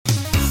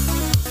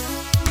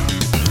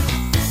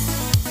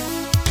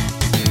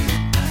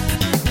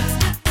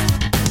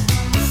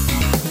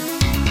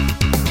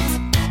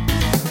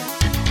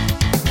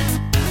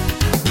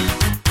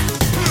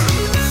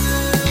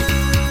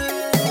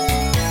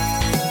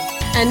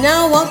And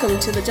now, welcome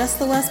to the Just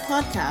the West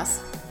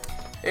podcast.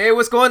 Hey,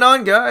 what's going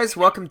on, guys?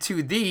 Welcome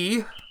to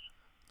the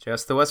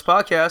Just the West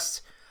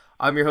podcast.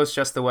 I'm your host,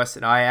 Just the West,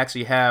 and I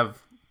actually have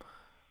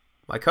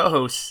my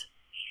co-host,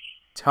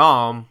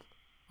 Tom,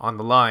 on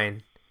the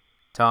line.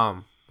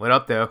 Tom, what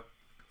up, though?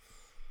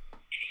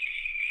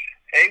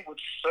 Hey,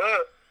 what's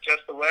up,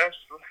 Just the West?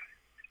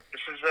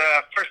 This is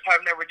first time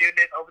that we're doing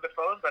it over the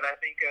phone, but I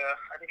think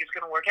it's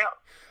gonna work out.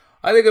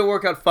 I think it'll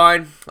work out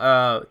fine.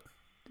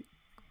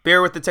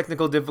 Bear with the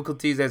technical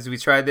difficulties as we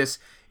try this.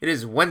 It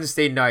is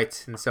Wednesday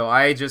night, and so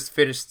I just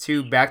finished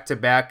 2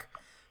 back-to-back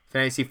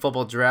fantasy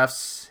football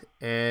drafts,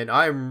 and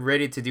I'm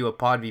ready to do a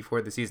pod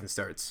before the season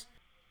starts.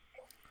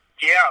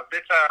 Yeah,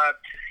 it's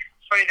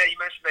funny that you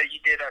mentioned that you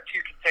did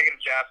 2 consecutive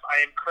drafts.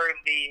 I am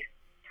currently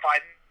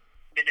 5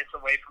 minutes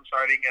away from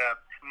starting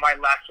my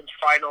last and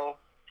final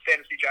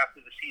fantasy draft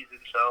of the season.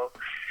 So,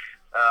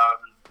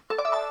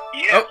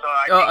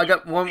 I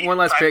got one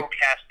last pick.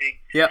 Casting.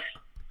 Yeah.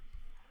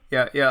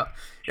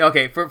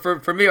 Okay,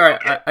 for me, all right,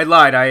 okay. I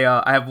lied.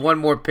 I have one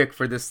more pick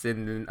for this,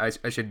 and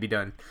I should be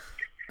done.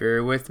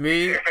 Bear with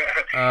me.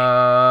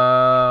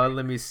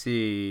 Let me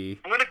see.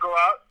 I'm gonna go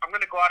out and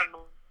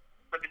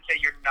let me say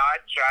you're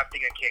not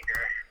drafting a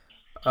kicker.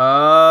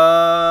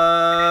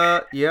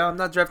 Yeah, I'm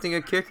not drafting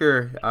a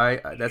kicker.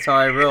 That's how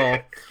I roll.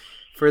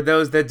 For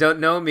those that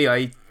don't know me,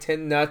 I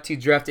tend not to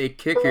draft a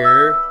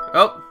kicker.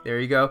 Oh, there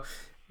you go.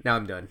 Now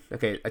I'm done.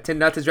 Okay, I tend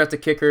not to draft a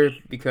kicker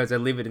because I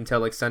leave it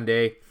until like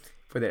Sunday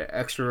for the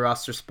extra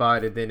roster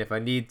spot, and then if I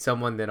need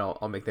someone, then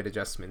I'll make that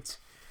adjustment.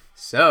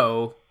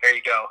 So there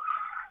you go.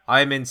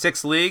 I'm in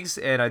 6 leagues,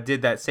 and I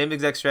did that same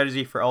exact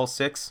strategy for all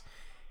 6,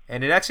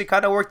 and it actually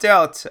kind of worked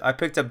out. I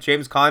picked up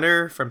James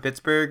Conner from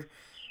Pittsburgh,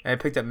 and I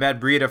picked up Matt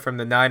Breida from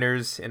the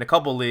Niners in a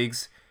couple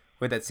leagues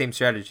with that same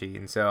strategy.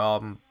 And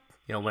so,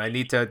 when I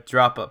need to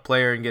drop a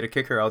player and get a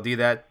kicker, I'll do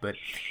that. But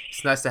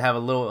it's nice to have a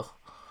little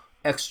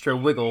extra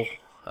wiggle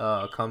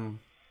come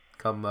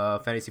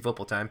fantasy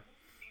football time.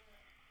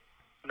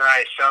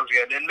 Nice, sounds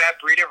good. And Matt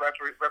Breida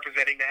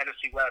representing the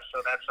NFC West,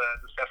 so that's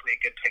definitely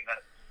a good pick.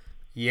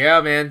 Yeah,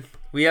 man.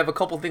 We have a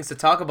couple things to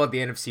talk about the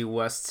NFC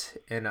West,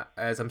 and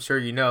as I'm sure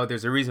you know,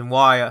 there's a reason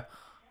why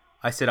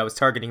I said I was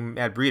targeting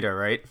Matt Breida,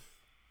 right?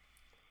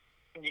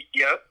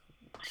 Yep.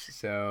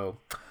 So,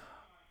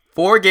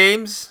 4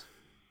 games,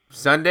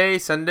 Sunday,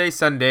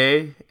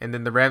 and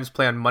then the Rams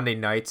play on Monday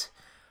night.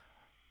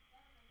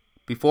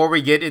 Before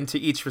we get into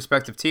each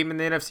respective team in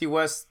the NFC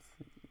West,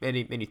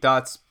 any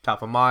thoughts,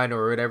 top of mind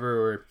or whatever,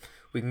 or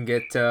we can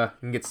get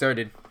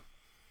started.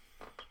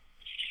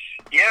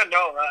 Yeah,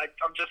 no,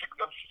 I'm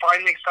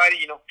finally excited.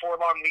 4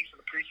 long weeks of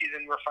the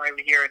preseason, we're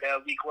finally here at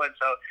week 1,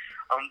 so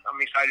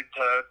I'm excited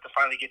to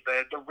finally get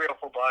the real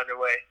football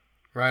underway.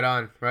 Right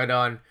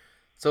on.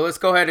 So let's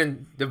go ahead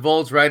and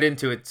divulge right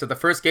into it. So the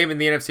first game in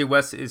the NFC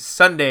West is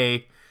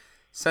Sunday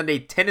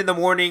 10 in the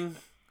morning,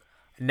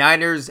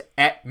 Niners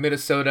at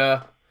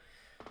Minnesota.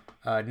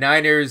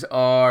 Niners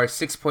are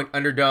 6-point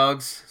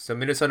underdogs, so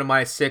Minnesota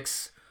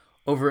 -6,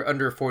 over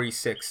under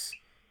 46.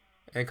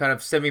 And kind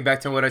of stemming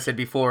back to what I said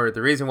before,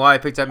 the reason why I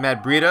picked up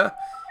Matt Breida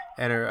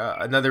and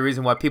another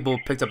reason why people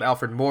picked up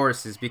Alfred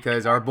Morris is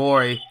because our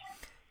boy,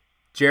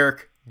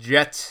 Jerick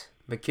Jet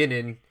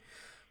McKinnon,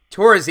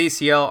 tore his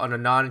ACL on a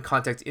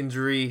non-contact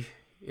injury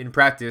in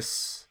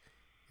practice,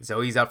 so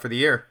he's out for the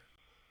year.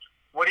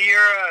 What are your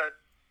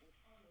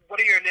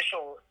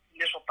initial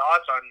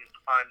thoughts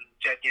on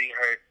Jet getting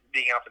hurt,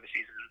 being out for the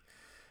season?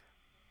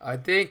 I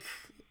think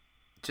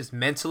just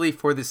mentally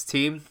for this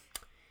team,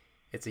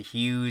 it's a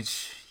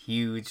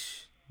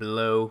huge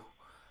blow.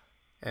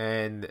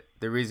 And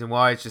the reason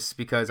why is just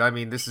because,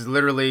 this is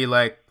literally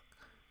like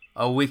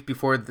a week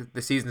before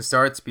the season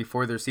starts,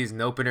 before their season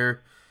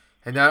opener.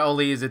 And not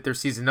only is it their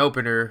season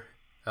opener,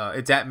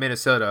 it's at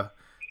Minnesota.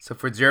 So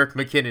for Jerick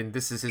McKinnon,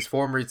 this is his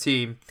former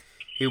team.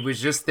 He was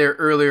just there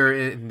earlier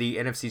in the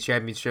NFC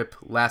Championship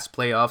last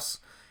playoffs.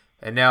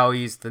 And now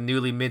he's the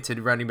newly minted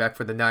running back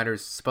for the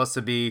Niners. Supposed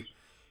to be,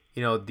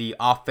 the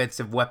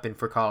offensive weapon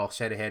for Kyle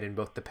Shanahan in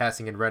both the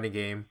passing and running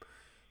game.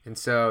 And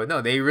so,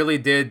 no, they really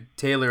did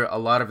tailor a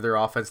lot of their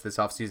offense this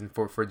offseason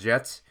for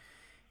Jets.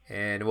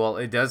 And, well,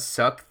 it does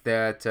suck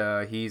that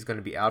he's going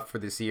to be out for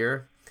this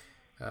year.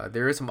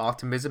 There is some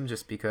optimism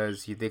just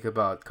because you think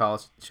about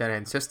Kyle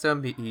Shanahan's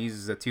system.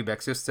 He's a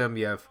 2-back system.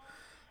 You have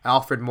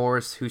Alfred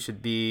Morris, who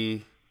should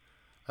be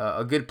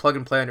a good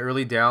plug-and-play on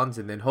early downs.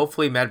 And then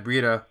hopefully Matt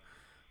Breida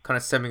kind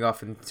of stemming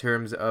off in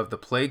terms of the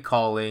play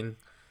calling.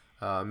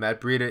 Matt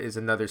Breida is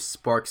another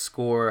spark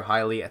scorer,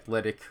 highly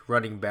athletic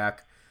running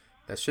back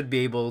that should be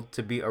able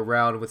to be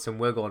around with some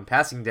wiggle and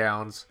passing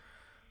downs.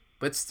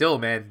 But still,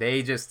 man,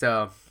 they just,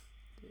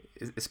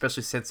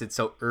 especially since it's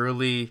so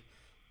early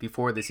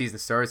before the season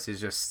starts,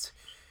 it's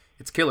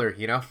killer,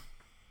 Absolutely.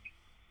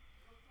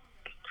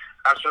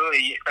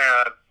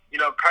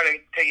 Kind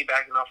of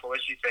piggybacking off of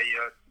what you said,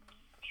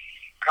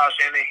 Kyle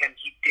Shanahan,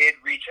 he did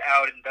reach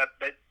out and that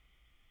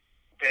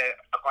to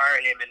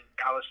acquire him, and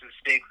that was his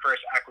big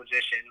first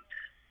acquisition.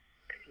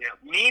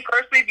 Me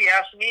personally, if you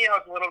ask me, I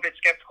was a little bit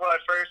skeptical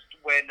at first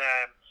when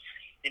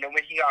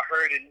when he got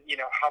hurt and,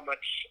 how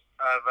much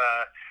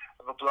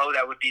of a blow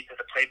that would be to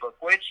the playbook,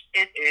 which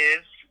it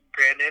is,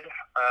 granted.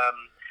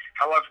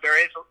 However, there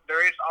is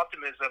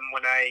optimism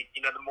when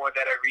the more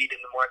that I read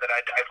and the more that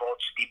I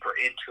divulge deeper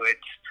into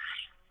it.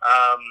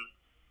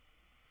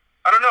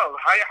 I don't know.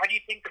 How do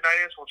you think the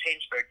Niners will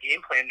change their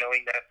game plan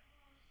knowing that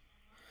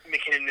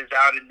McKinnon is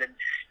out, and then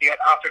you got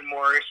Alfred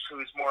Morris,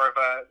 who's more of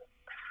a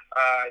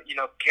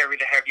carry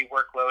the heavy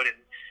workload,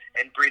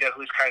 and Breida,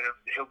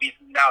 he'll be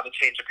now the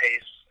change of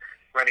pace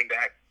running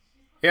back.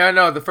 Yeah,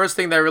 no, the first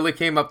thing that really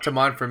came up to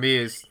mind for me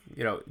is,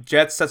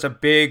 Jet's such a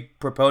big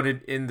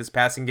proponent in this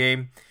passing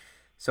game.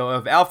 So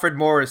of Alfred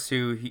Morris,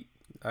 who,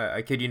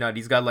 I kid you not,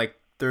 he's got like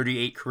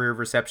 38 career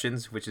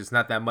receptions, which is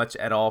not that much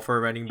at all for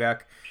a running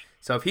back.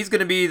 So if he's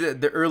going to be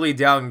the early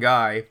down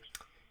guy,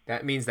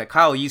 that means that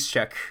Kyle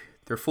Juszczyk,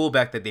 their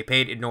fullback that they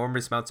paid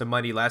enormous amounts of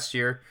money last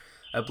year,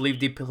 I believe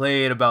he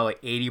played about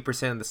like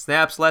 80% of the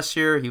snaps last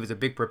year. He was a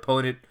big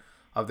proponent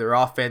of their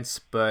offense,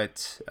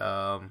 but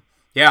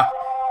yeah,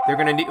 they're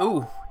going to need...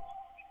 Ooh,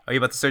 are you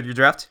about to start your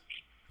draft?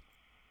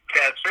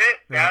 That's it.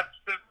 Yeah. That's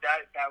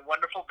that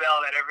wonderful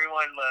bell that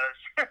everyone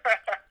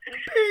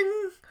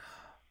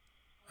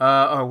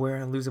loves. Where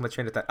I'm losing my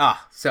train of thought.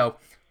 So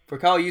for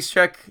Kyle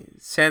Juszczyk,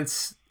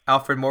 since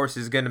Alfred Morris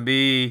is going to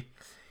be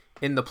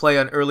in the play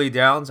on early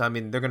downs, I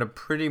mean, they're going to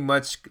pretty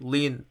much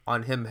lean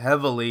on him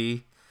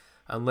heavily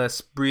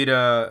unless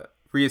Breida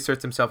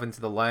reasserts himself into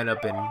the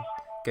lineup and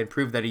can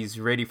prove that he's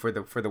ready for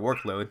the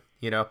workload,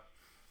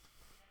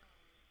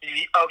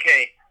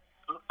 Okay.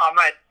 I'm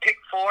at pick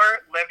 4,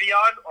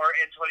 Le'Veon or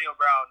Antonio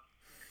Brown?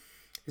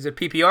 Is it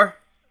PPR?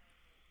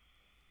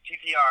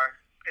 PPR.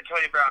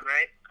 Antonio Brown,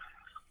 right?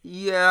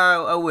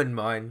 Yeah, I wouldn't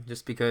mind,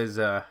 just because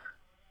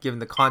given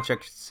the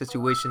contract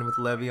situation with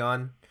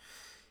Le'Veon.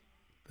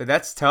 But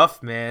that's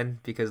tough, man,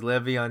 because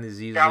Le'Veon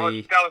is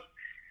easily...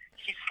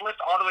 He slipped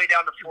all the way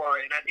down to 4,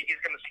 and I think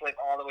he's going to slip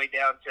all the way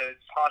down to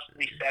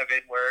possibly 7,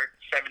 where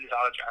 7 is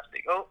auto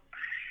drafting. Oh,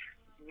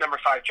 number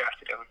 5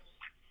 drafted him.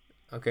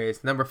 Okay,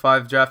 it's number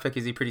 5 draft pick.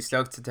 Is he pretty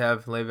stoked to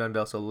have Le'Veon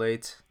Bell so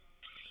late?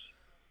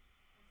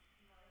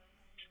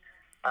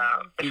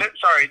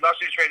 Sorry,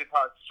 lost your train of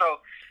thought. So,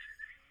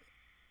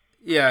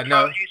 yeah,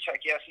 no. Kyle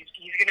Juszczyk, yes,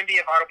 he's going to be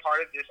a vital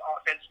part of this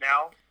offense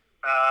now.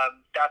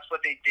 That's what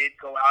they did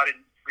go out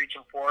and reach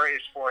him for,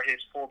 is for his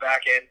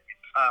fullback end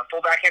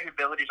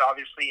abilities,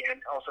 obviously,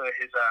 and also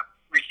his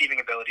receiving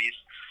abilities.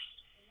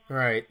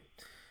 Right.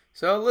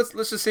 So let's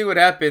just see what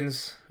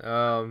happens.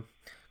 Going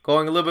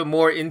a little bit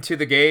more into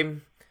the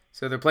game.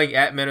 So they're playing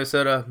at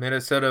Minnesota.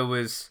 Minnesota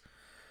was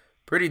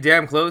pretty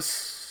damn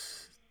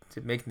close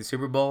to making the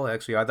Super Bowl.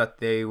 Actually, I thought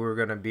they were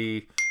going to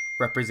be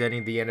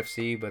representing the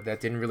NFC, but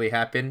that didn't really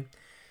happen.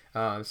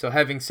 So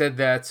having said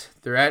that,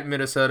 they're at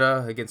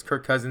Minnesota against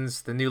Kirk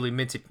Cousins, the newly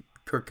minted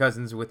Kirk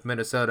Cousins with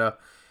Minnesota.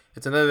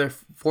 It's another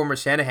former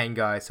Shanahan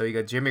guy. So you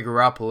got Jimmy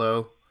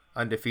Garoppolo,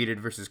 undefeated,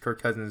 versus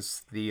Kirk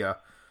Cousins, the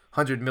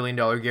 $100 million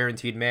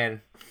guaranteed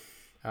man.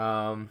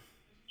 I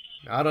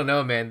don't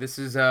know, man. This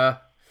is...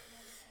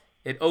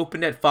 It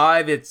opened at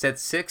 5. It's at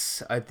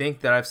 6. I think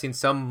that I've seen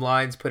some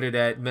lines put it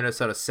at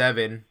Minnesota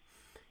 7.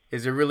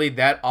 Is it really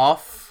that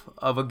off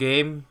of a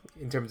game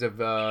in terms of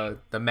the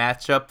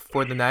matchup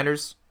for the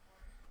Niners?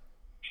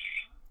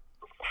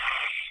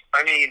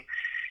 I mean,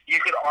 you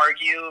could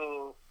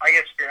argue, I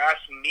guess if you're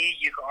asking me,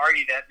 you could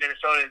argue that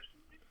Minnesota is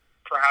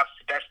perhaps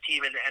the best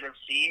team in the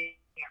NFC.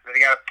 They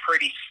got a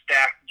pretty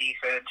stacked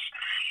defense.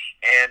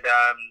 And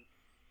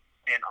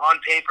on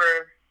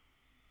paper,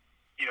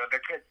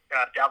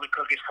 Dalvin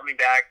Cook is coming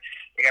back.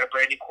 They got a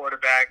brand new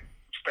quarterback,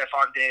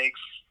 Stephon Diggs,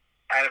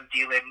 Adam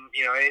Thielen.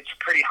 It's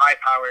a pretty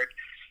high-powered,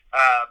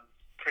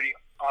 pretty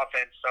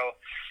offense. So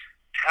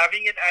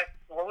having it at,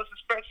 what was the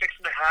spread,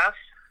 6.5?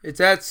 It's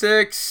at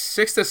 6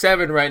 to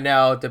 7 right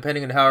now,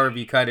 depending on however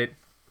you cut it.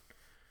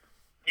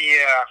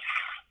 Yeah,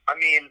 I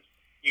mean,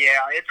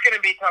 it's going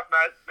to be a tough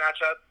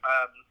matchup.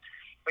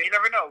 But you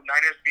never know.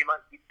 Niners, they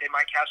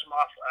might catch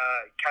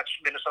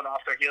Minnesota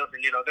off their heels,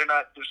 and they're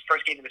not this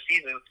first game of the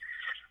season.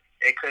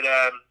 They could,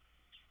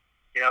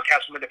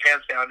 catch them with their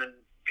pants down and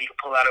we could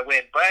pull out a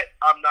win. But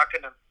I'm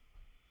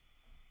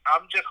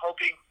just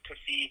hoping to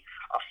see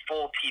a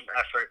full team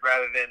effort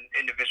rather than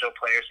individual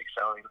players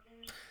excelling.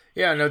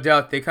 Yeah, no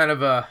doubt. They kind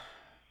of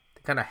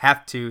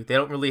have to. They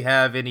don't really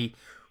have any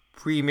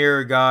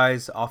premier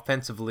guys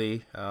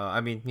offensively. I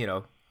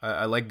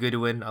like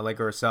Goodwin. I like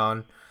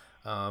Ursan.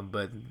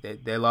 But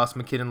they lost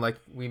McKinnon, like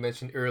we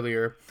mentioned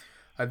earlier.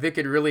 I think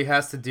it really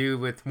has to do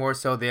with more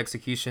so the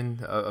execution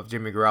of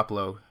Jimmy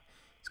Garoppolo.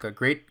 He's got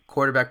great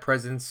quarterback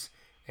presence,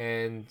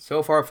 and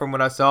so far from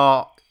what I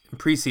saw in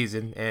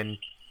preseason, and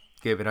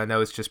given I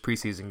know it's just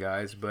preseason,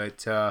 guys,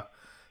 but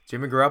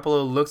Jimmy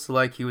Garoppolo looks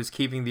like he was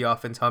keeping the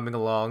offense humming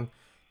along.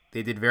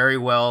 They did very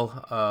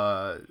well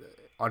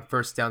on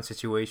first down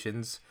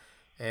situations,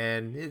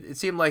 and it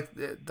seemed like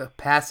the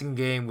passing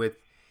game with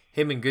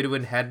him and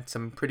Goodwin had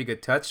some pretty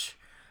good touch.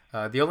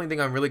 The only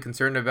thing I'm really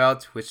concerned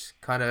about, which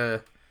kind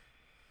of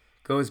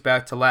goes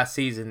back to last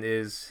season,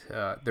 is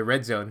the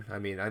red zone. I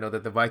mean, I know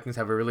that the Vikings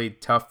have a really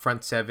tough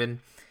front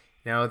seven,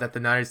 now that the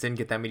Niners didn't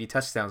get that many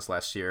touchdowns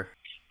last year.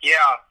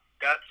 Yeah,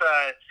 that's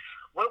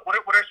what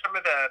are some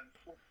of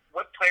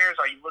what players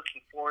are you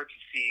looking forward to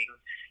seeing,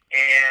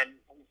 and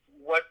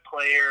what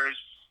players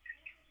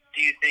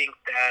do you think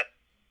that?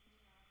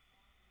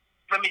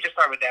 Let me just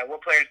start with that.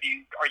 What players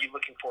are you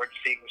looking forward to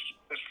seeing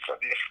this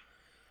Sunday?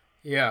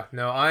 Yeah,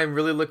 no, I'm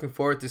really looking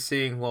forward to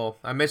seeing. Well,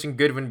 I mentioned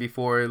Goodwin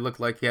before. It looked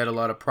like he had a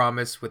lot of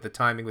promise with the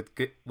timing with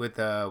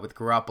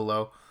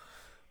Garoppolo,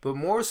 but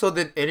more so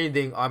than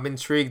anything, I'm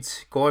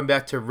intrigued going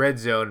back to red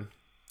zone.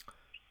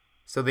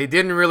 So they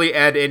didn't really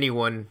add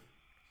anyone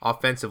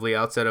offensively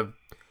outside of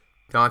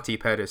Dante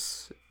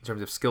Pettis in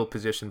terms of skill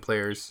position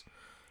players,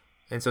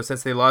 and so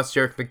since they lost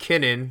Jerick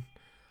McKinnon,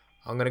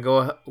 I'm gonna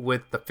go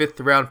with the 5th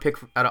round pick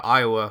out of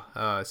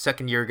Iowa,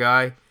 second-year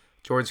guy,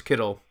 George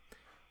Kittle.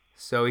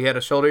 So he had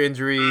a shoulder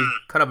injury,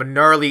 kind of a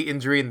gnarly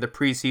injury in the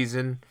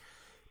preseason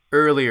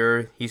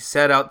earlier. He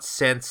sat out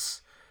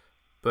since,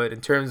 but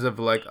in terms of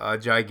like a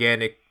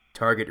gigantic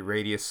target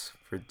radius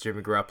for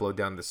Jimmy Garoppolo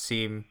down the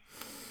seam,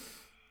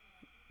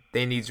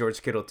 they need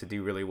George Kittle to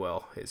do really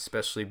well,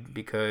 especially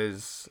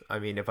because, I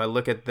mean, if I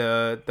look at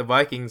the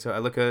Vikings, I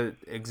look at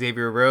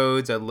Xavier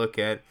Rhodes, I look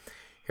at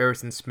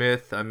Harrison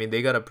Smith, I mean,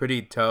 they got a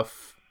pretty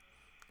tough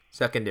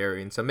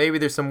secondary, and so maybe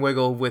there's some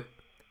wiggle with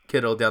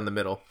Kittle down the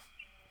middle.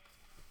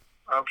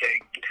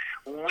 Okay,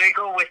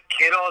 wiggle with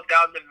Kittle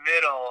down the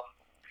middle.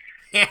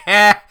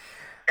 Yeah.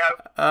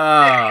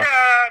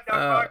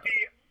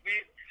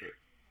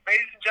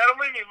 Ladies and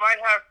gentlemen, we might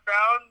have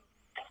found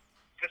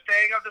the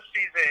saying of the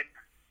season.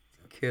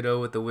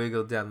 Kittle with the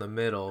wiggle down the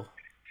middle.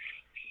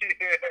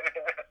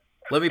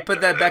 Let me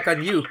put that back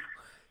on you.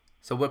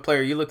 So what player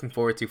are you looking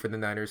forward to for the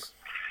Niners?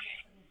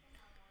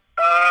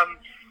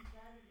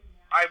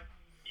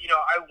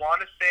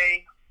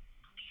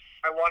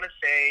 I want to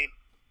say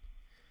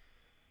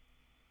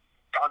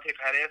Dante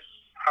Pettis.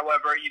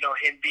 However,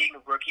 him being a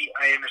rookie,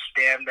 I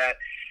understand that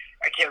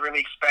I can't really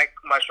expect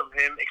much from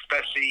him,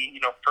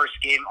 especially,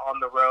 first game on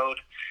the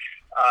road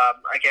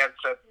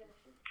against a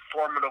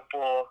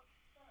formidable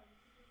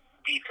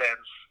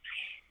defense.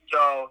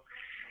 So,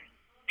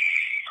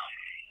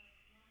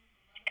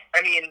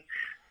 I mean,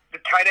 the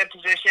tight end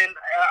position,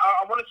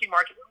 I want to see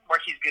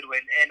Marquise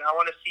Goodwin, and I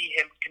want to see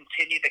him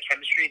continue the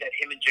chemistry that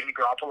him and Jimmy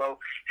Garoppolo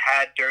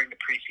had during the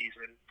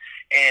preseason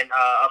and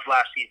of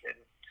last season.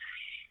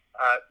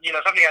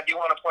 Something I do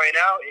want to point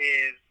out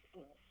is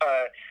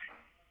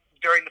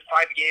during the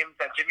 5 games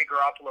that Jimmy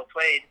Garoppolo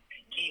played,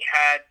 he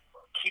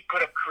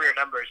put up career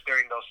numbers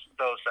during those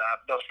 5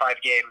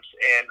 games,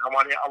 and I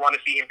want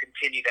to see him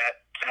continue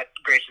that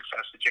great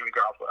success with Jimmy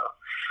Garoppolo.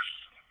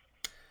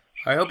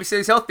 I hope he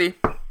stays healthy.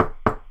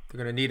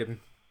 They're gonna need him.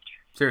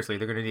 Seriously,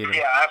 they're gonna need him.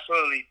 Yeah,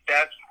 absolutely.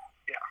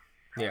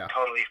 Yeah.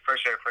 Totally, for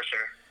sure.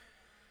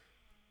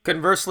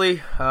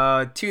 Conversely,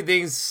 2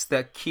 things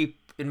that keep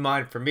in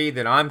mind for me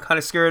that I'm kind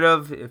of scared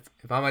of if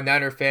I'm a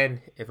Niner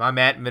fan, if I'm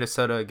at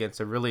Minnesota against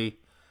a really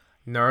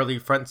gnarly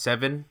front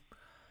 7,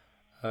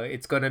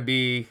 it's going to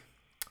be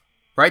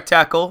right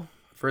tackle,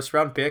 first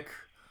round pick,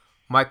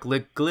 Mike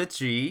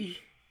McGlinchey.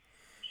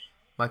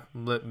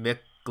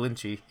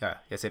 Yeah,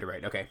 I said it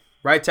right. Okay.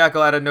 Right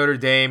tackle out of Notre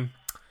Dame,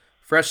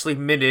 freshly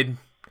minted,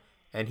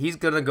 and he's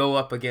going to go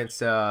up against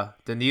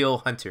Danielle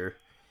Hunter.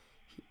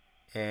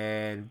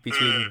 And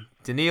between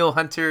Danielle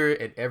Hunter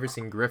and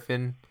Everson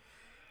Griffin,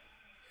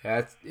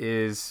 that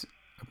is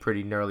a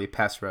pretty gnarly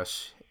pass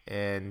rush.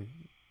 And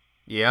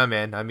yeah,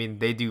 man, I mean,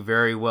 they do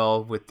very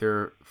well with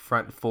their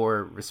front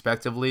 4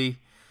 respectively.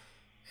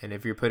 And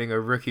if you're putting a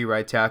rookie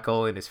right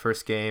tackle in his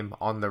first game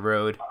on the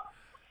road,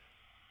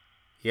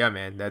 yeah,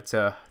 man, that's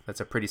a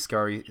pretty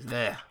scary.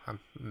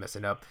 I'm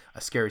messing up.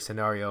 A scary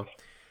scenario.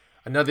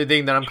 Another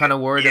thing that I'm kind of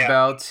worried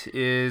about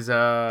is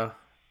on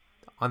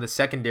the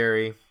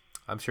secondary.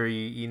 I'm sure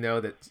you know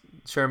that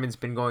Sherman's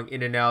been going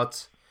in and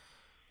out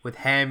with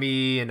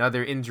hammy and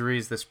other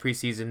injuries this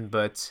preseason,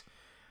 but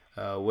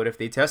what if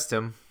they test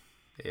him?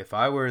 If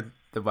I were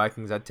the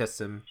Vikings, I'd test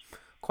him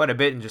quite a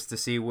bit and just to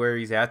see where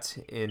he's at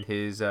in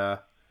his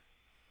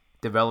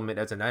development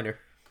as a Niner.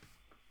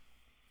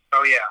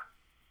 Oh, yeah,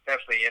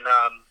 definitely. And,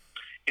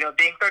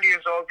 being 30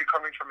 years old,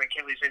 recovering from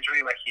Achilles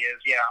injury like he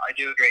is, yeah, I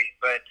do agree.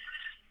 But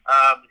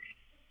I'll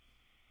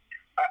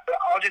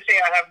just say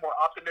I have more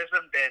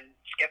optimism than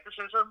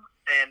skepticism.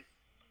 And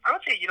I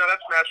would say,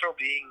 that's natural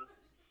being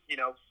an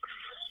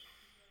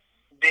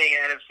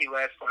NFC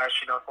West /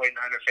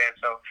 49er fan.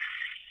 So,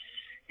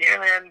 yeah,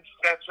 man,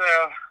 that's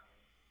a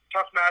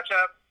tough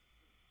matchup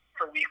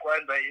for week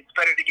 1, but it's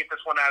better to get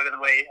this one out of the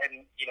way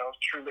and,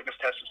 truly litmus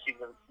test to see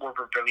where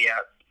we're really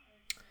at.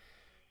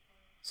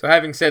 So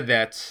having said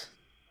that,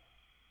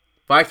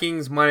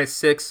 Vikings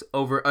 -6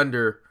 over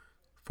under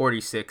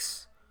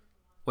 46.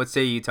 What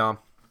say you, Tom?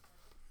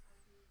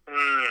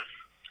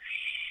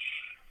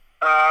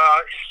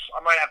 I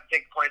might have to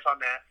take points on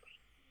that.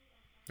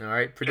 All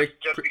right, just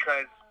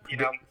because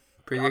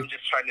I'm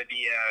just trying to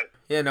be.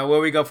 Yeah, no. Where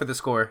we go for the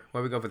score?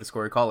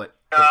 Call it.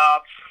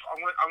 I'm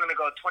gonna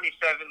go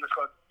 27. Let's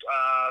go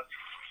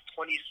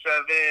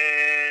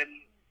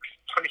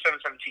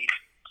 27-17.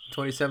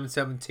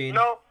 27-17.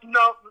 No,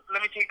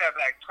 let me take that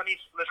back.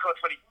 Let's go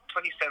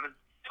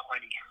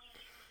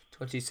 27-20.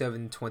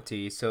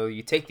 27-20. So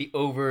you take the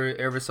over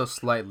ever so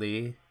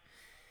slightly.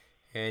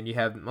 And you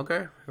have...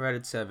 Okay, right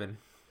at 7.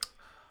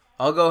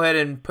 I'll go ahead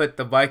and put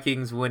the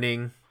Vikings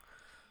winning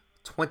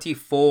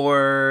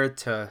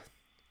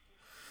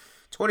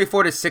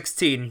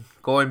 24-16.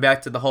 Going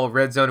back to the whole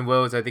red zone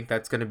woes, I think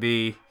that's going to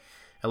be,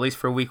 at least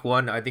for week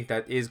 1, I think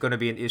that is going to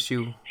be an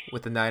issue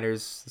with the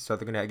Niners. So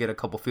they're going to get a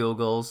couple field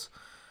goals.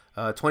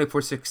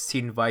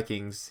 24-16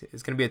 Vikings.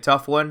 It's going to be a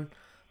tough one.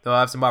 They'll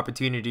have some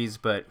opportunities,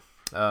 but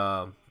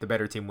the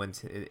better team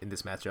wins in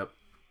this matchup.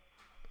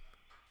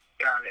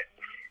 Got it.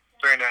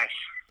 Very nice.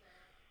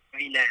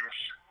 Very nice.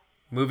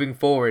 Moving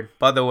forward,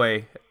 by the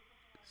way,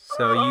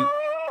 so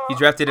you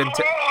drafted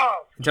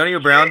Antonio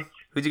Brown.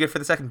 Who'd you get for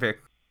the second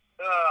pick?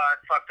 I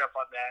fucked up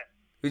on that.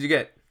 Who'd you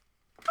get?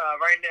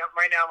 Right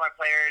now, my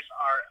players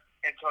are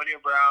Antonio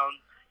Brown,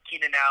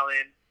 Keenan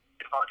Allen,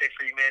 Devontae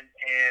Freeman,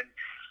 and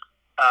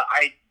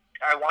I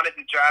wanted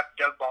to draft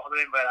Doug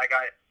Baldwin, but I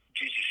got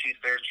Juju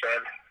Schuster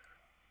instead.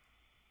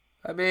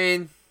 I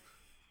mean,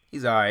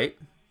 he's all right.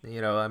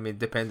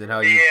 Depends on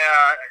how you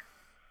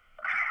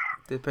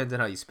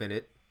spin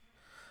it.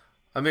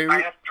 I mean,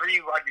 I have 3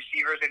 wide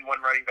receivers and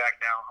 1 running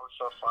back now. I'm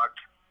so fucked.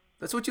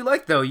 That's what you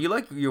like, though. You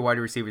like your wide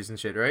receivers and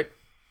shit, right?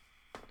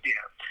 Yeah,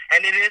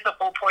 and it is a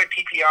full point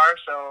PPR,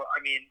 so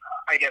I mean,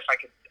 I guess I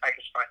could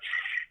find.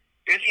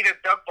 It's either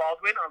Doug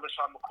Baldwin or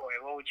LaShawn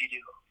McCoy. What would you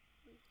do?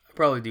 I'd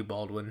probably do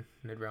Baldwin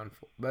in round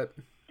 4, but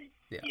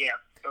yeah. Yeah,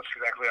 that's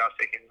exactly what I was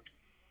thinking.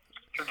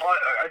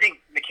 I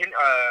think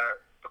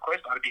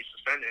McCoy's got to be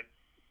suspended.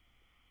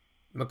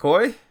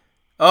 McCoy?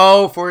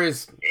 Oh, for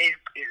his...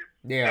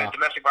 Yeah,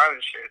 domestic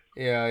violence shit.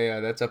 Yeah,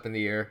 that's up in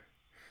the air.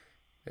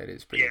 That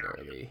is pretty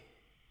gnarly.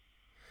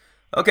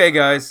 Okay,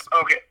 guys.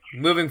 Okay.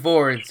 Moving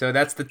forward, so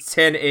that's the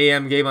 10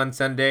 a.m. game on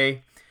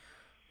Sunday.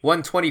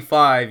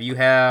 1:25, you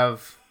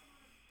have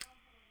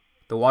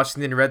the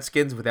Washington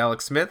Redskins with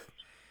Alex Smith.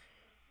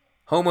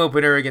 Home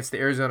opener against the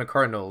Arizona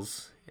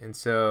Cardinals. And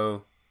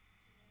so,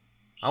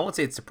 I won't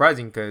say it's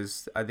surprising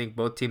because I think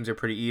both teams are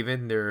pretty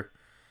even. They're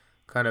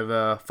kind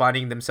of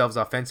finding themselves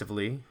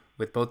offensively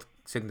with both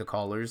signal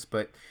callers.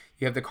 But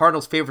you have the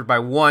Cardinals favored by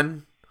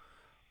 1,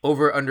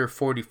 over under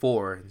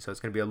 44. And so it's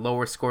going to be a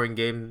lower scoring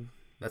game.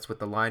 That's what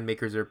the line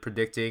makers are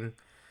predicting.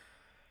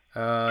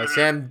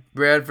 Sam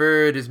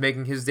Bradford is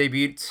making his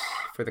debut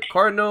for the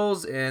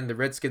Cardinals, and the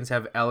Redskins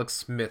have Alex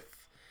Smith.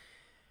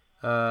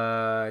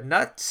 Both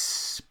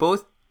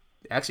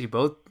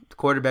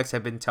quarterbacks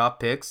have been top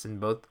picks, and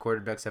both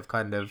quarterbacks have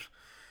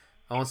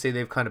I won't say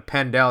they've kind of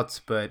panned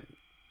out, but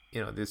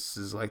this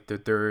is like their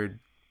third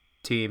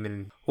team.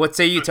 And what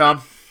say you,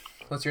 Tom?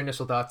 What's your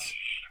initial thoughts?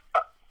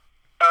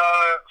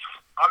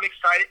 I'm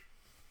excited.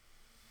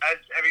 As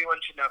everyone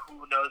should know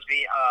who knows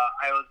me,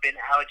 I've been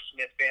an Alex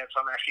Smith fan, so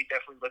I'm actually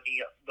definitely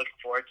looking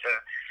forward to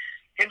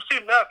him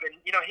suiting up. And,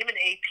 him and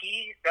AP,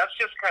 that's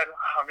just kind of,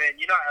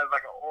 as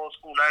like an old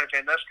school Niners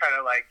fan, that's kind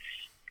of like,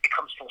 it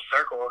comes full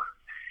circle.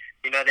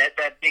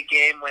 That big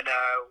game when the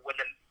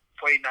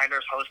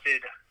 49ers hosted,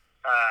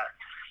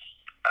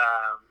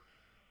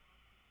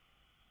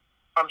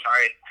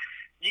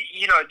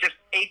 just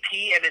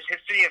AP and his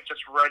history of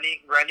just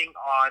running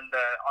on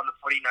the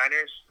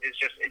 49ers it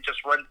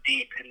just runs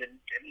deep, and then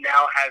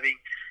now having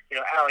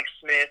Alex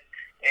Smith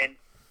and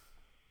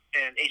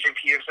Adrian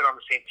Peterson on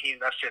the same team,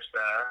 that's just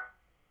I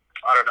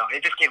don't know,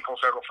 it just came full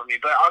circle for me.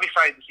 But I'll be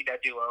excited to see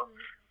that duo.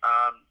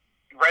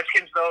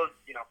 Redskins though,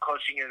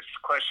 coaching is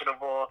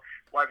questionable,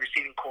 wide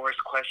receiving core is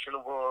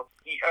questionable.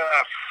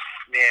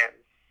 Man,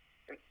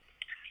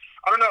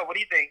 I don't know. What do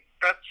you think?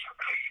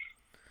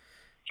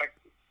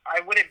 I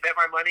wouldn't bet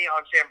my money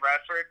on Sam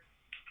Bradford,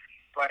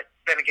 but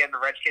then again, the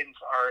Redskins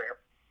are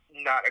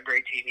not a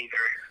great team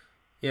either.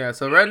 Yeah,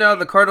 so right now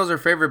the Cardinals are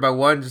favored by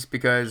 1 just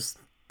because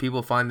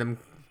people find them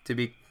to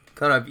be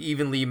kind of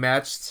evenly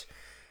matched.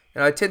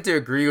 And I tend to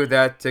agree with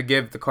that, to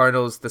give the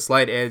Cardinals the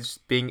slight edge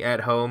being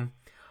at home.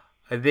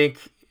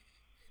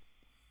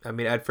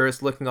 at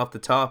first looking off the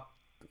top,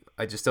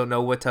 I just don't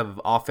know what type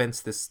of offense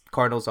this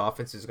Cardinals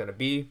offense is going to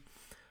be.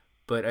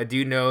 But I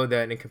do know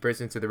that in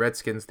comparison to the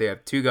Redskins, they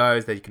have 2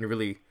 guys that you can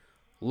really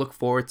look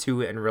forward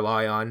to and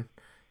rely on.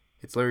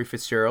 It's Larry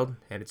Fitzgerald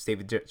and it's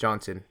David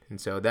Johnson. And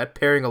so that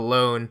pairing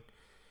alone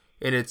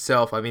in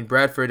itself,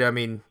 Bradford,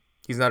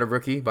 he's not a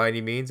rookie by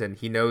any means, and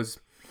he knows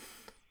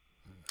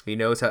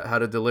how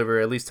to deliver,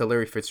 at least to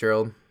Larry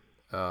Fitzgerald.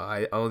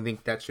 I don't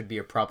think that should be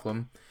a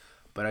problem.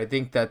 But I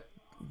think that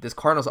this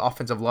Cardinals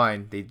offensive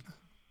line,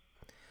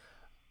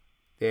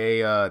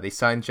 they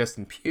signed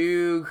Justin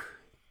Pugh.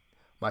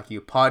 Mike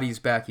Iupati's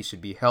back. He should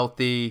be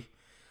healthy.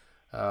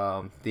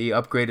 They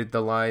upgraded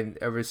the line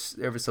ever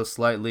so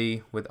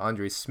slightly with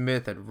Andre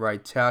Smith at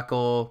right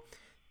tackle,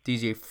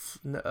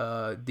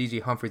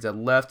 DJ Humphries at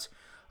left.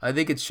 I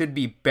think it should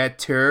be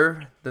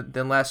better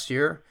than last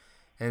year.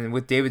 And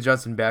with David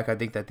Johnson back, I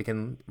think that they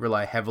can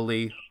rely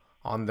heavily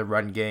on the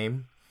run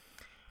game.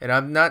 And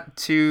I'm not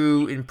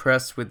too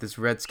impressed with this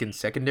Redskins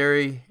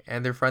secondary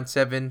and their front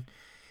seven.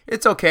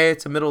 it's okay.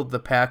 It's a middle of the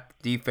pack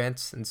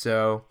defense, and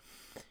so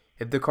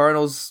if the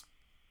Cardinals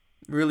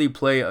really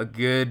play a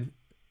good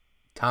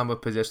time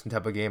of possession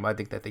type of game, I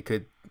think that they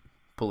could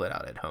pull it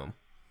out at home.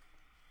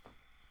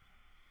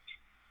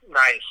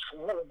 Nice.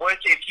 What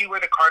if you were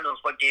the Cardinals?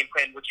 What game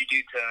plan would you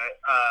do to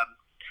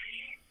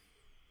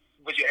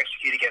would you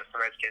execute against the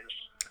Redskins?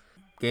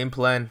 Game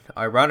plan,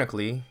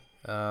 ironically,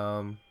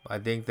 I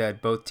think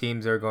that both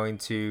teams are going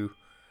to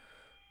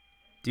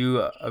do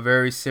a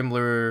very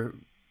similar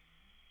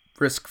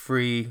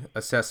risk-free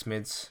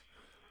assessments,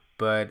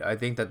 but I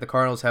think that the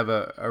Cardinals have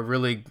a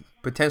really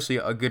potentially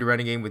a good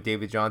running game with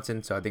David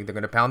Johnson, so I think they're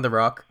going to pound the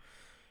rock,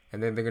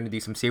 and then they're going to do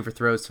some safer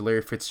throws to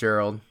Larry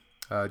Fitzgerald.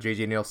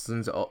 J.J.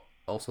 Nielsen's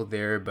also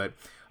there, but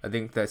I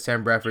think that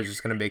Sam Bradford is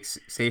just going to make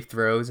safe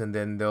throws, and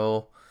then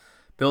they'll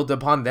build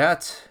upon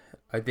that.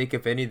 I think,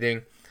 if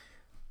anything,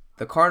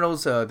 the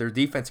Cardinals, their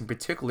defense in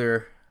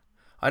particular,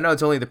 I know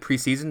it's only the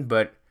preseason,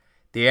 but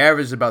they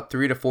average about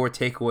 3 to 4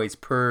 takeaways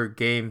per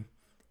game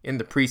in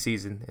the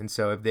preseason. And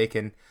so if they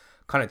can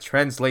kind of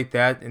translate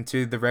that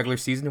into the regular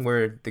season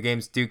where the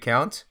games do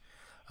count,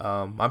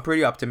 I'm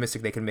pretty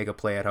optimistic they can make a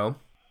play at home.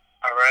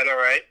 All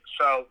right.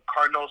 So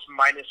Cardinals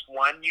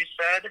 -1, you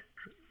said,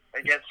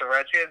 against the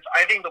Redskins.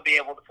 I think they'll be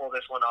able to pull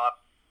this one off.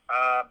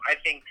 I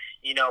think,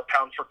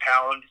 pound for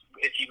pound,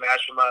 if you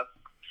match them up,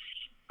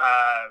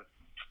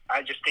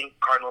 I just think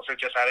Cardinals are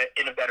just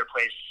in a better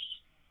place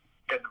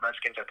than the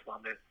Redskins at the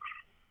moment.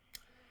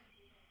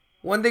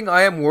 One thing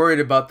I am worried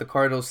about the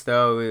Cardinals,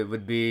 though, it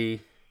would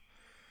be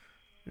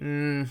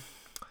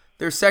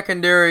their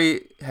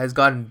secondary has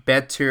gotten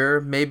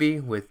better, maybe,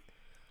 with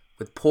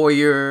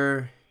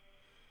Poyer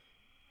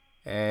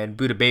and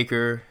Budda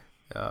Baker.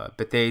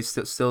 Bethe's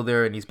still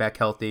there, and he's back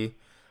healthy.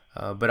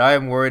 But I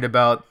am worried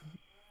about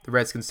the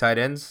Redskins tight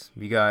ends.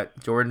 We got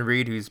Jordan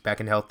Reed, who's back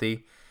and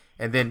healthy.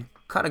 And then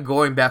kind of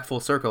going back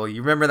full circle.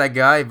 You remember that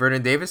guy,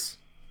 Vernon Davis?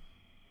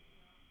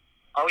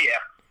 Oh, yeah.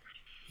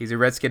 He's a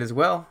Redskin as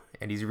well,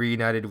 and he's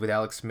reunited with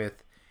Alex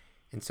Smith.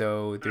 And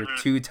so there are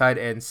 2 tight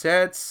end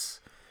sets.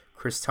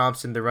 Chris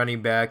Thompson, the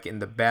running back, in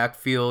the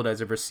backfield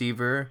as a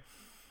receiver.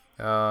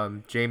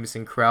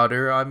 Jamison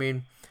Crowder. I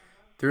mean,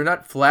 they're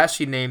not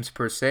flashy names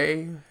per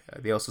se.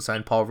 They also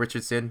signed Paul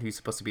Richardson, who's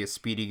supposed to be a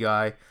speedy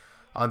guy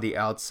on the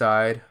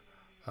outside.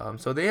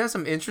 So they have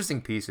some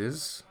interesting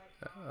pieces.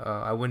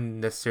 I wouldn't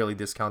necessarily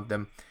discount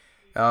them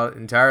out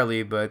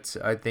entirely, but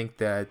I think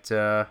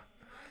that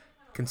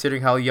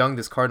considering how young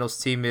this Cardinals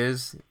team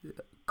is,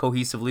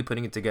 cohesively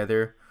putting it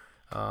together,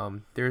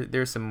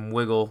 there's some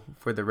wiggle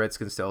for the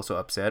Redskins to also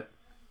upset.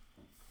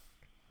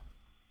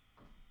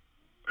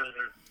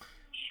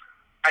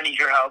 I need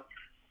your help.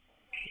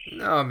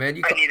 No,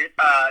 man. I need it.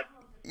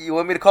 You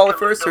want me to call it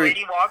first?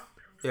 Delaney Walker.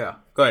 Yeah,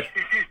 go ahead.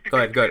 Go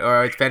ahead. All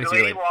right, fantasy.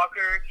 Delaney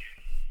Walker,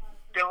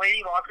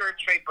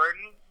 Trey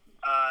Burton,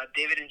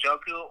 David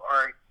Njoku,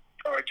 or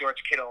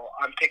George Kittle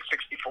on pick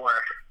 64.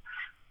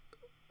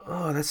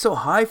 Oh, that's so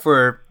high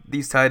for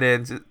these tight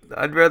ends.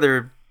 I'd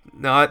rather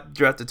not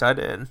draft a tight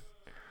end.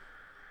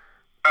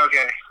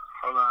 Okay,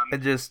 hold on.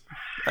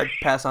 I'd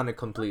pass on it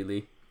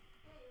completely.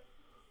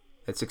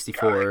 At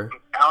 64.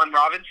 Allen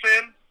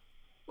Robinson?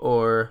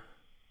 Or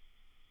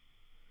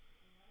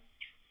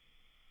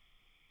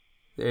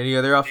any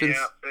other options?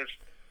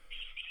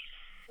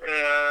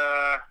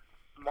 Yeah,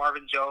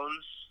 Marvin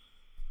Jones.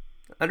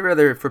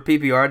 For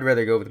PPR, I'd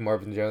rather go with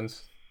Marvin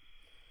Jones.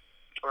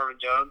 Marvin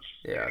Jones?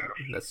 Yeah,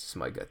 that's just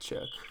my gut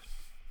check.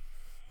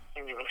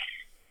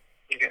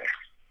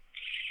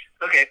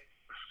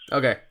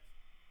 Okay.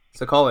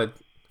 So call it.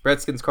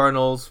 Redskins,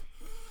 Cardinals,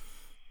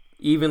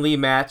 evenly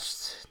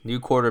matched, new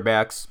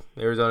quarterbacks.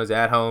 Arizona's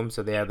at home,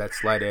 so they have that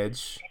slight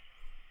edge.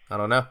 I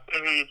don't know.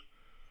 Mm-hmm.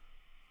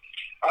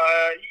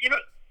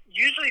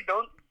 Usually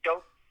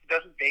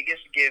doesn't Vegas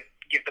give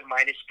the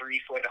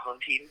 -3 for the home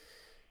team?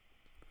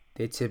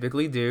 They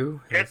typically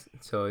do.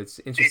 So it's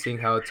interesting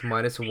how it's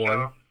 -1.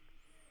 So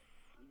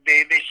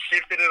they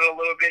shifted it a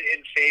little bit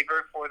in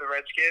favor for the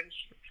Redskins,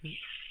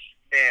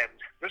 and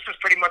this is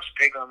pretty much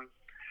pick 'em.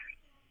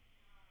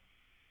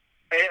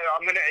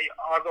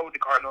 I'll go with the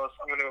Cardinals.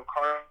 I'm gonna go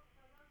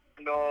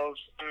Cardinals.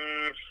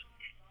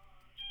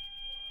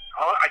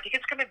 I think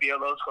it's gonna be a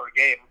low-score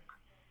game.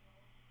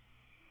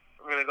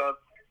 I'm gonna go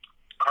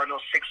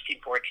Cardinals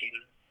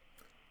 16-14.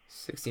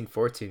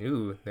 16-14.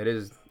 Ooh, that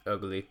is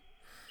ugly.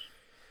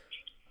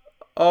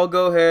 I'll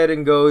go ahead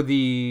and go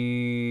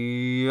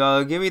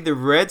give me the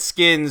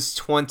Redskins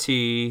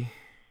 20,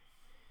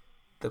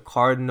 the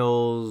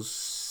Cardinals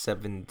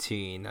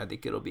 17. I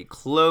think it'll be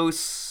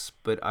close,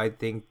 but I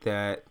think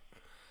that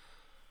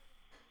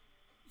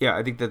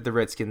the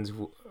Redskins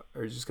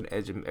are just going to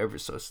edge them ever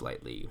so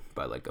slightly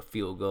by like a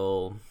field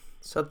goal,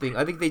 something.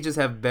 I think they just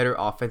have better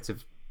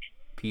offensive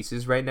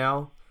pieces right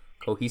now,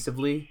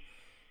 cohesively.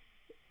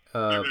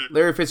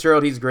 Larry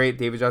Fitzgerald, he's great.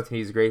 David Johnson,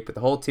 he's great. But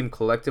the whole team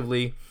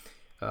collectively,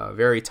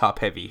 very top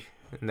heavy,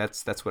 and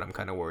that's what I'm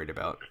kind of worried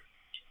about.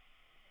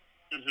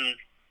 Mm-hmm.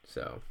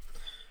 So,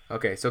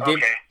 Okay, so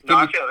Okay. No,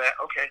 I feel that.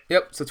 Okay.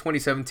 Yep, so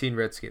 2017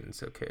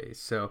 Redskins. Okay,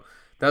 so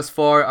thus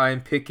far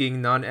I'm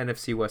picking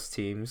non-NFC West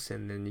teams,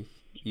 and then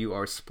you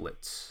are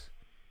split.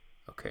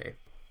 Okay.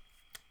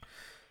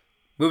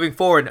 Moving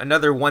forward,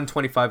 another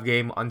 125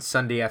 game on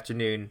Sunday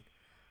afternoon.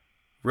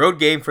 Road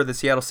game for the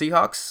Seattle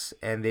Seahawks,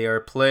 and they are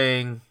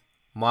playing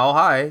Mile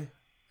High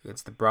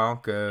against the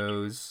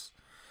Broncos.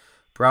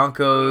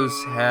 Broncos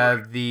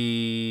have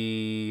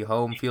the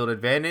home field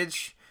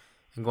advantage.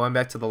 And going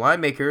back to the line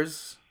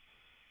makers,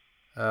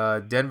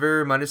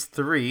 Denver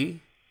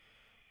 -3.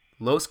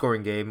 Low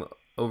scoring game,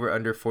 over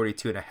under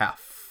 42.5.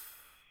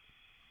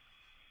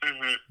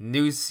 Mm-hmm.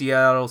 New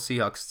Seattle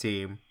Seahawks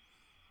team.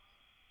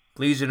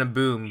 Legion of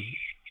Boom,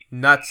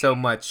 not so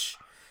much.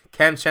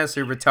 Cam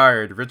Chancellor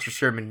retired. Richard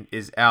Sherman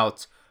is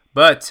out.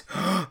 But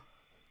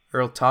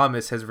Earl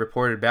Thomas has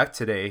reported back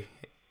today,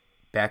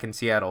 back in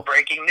Seattle.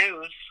 Breaking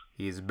news.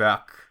 He's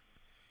back.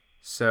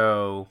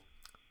 So,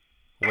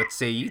 what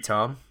say you,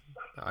 Tom?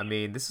 I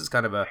mean, this is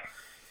kind of a...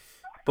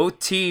 Both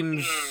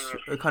teams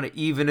are kind of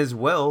even as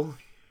well.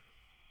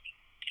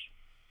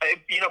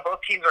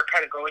 Both teams are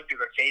kind of going through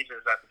their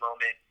phases at the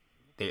moment.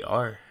 They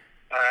are.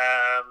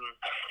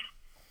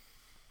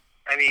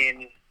 I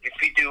mean, if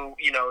we do,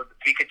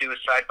 we could do a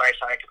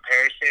side-by-side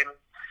comparison.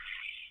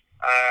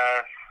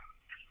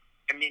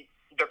 I mean,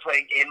 they're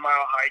playing in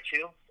Mile High,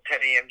 too. 10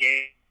 a.m.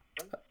 game.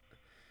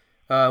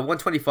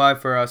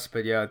 125 for us,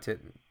 but yeah,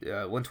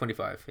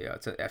 125. Yeah,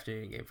 it's an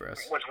afternoon game for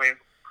us. 120.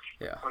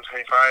 Yeah.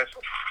 125.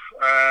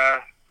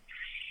 I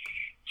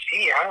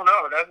don't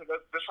know.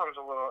 This one's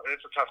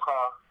it's a tough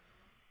call.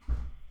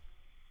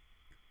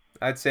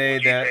 I'd say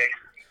that.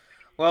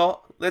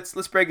 Well,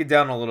 let's break it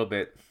down a little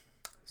bit.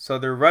 So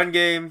their run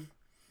game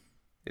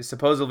is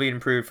supposedly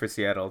improved for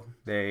Seattle.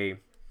 They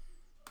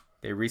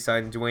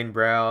re-signed Dwayne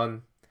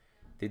Brown.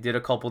 They did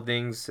a couple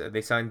things.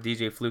 They signed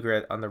DJ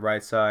Fluker on the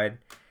right side.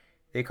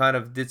 They kind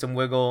of did some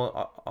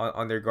wiggle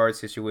on their guard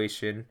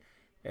situation.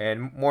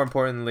 And more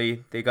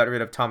importantly, they got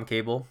rid of Tom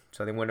Cable.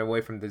 So they went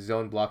away from the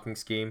zone blocking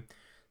scheme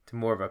to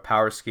more of a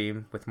power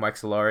scheme with Mike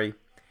Solari.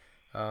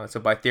 So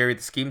by theory,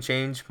 the scheme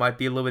change might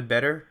be a little bit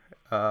better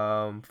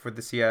for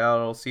the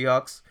Seattle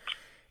Seahawks.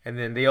 And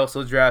then they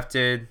also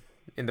drafted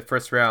in the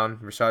first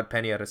round Rashad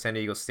Penny out of San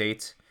Diego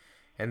State.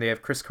 And they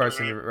have Chris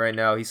Carson right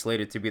now. He's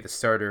slated to be the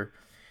starter.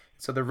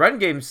 So the run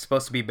game is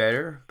supposed to be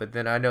better. But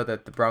then I know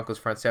that the Broncos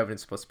front seven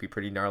is supposed to be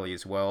pretty gnarly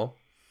as well.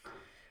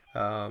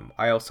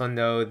 I also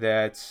know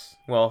that,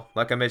 well,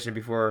 like I mentioned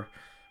before,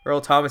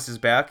 Earl Thomas is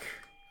back.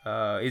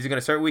 Is he going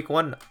to start week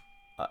 1?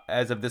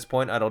 As of this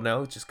point, I don't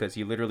know. Just because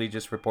he literally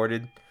just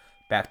reported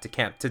back to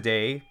camp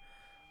today.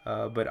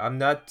 But I'm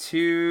not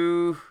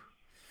too...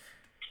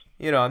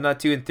 I'm not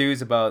too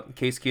enthused about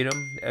Case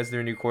Keenum as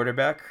their new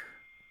quarterback,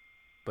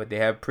 but they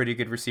have pretty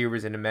good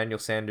receivers in Emmanuel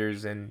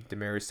Sanders and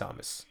Demaryius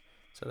Thomas.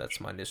 So that's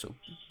my initial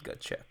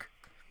gut check.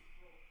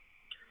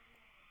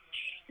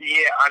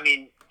 Yeah, I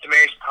mean,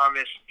 Demaryius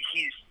Thomas,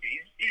 he's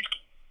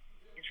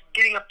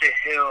getting up the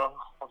hill.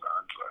 Hold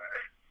on,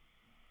 sorry.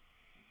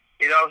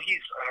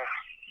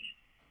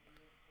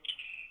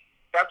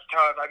 That's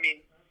tough. I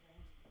mean,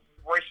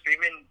 Royce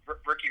Freeman,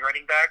 rookie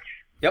running back.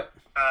 Yep.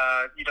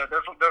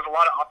 There's a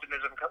lot of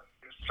optimism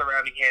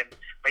surrounding him,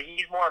 but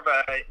he's more of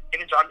a.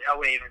 Even John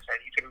Elway even said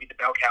he's going to be the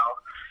bell cow.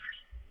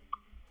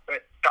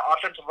 But the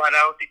offensive line, I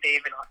don't think they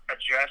even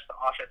addressed the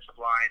offensive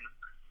line.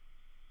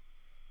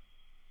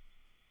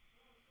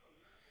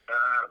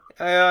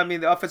 I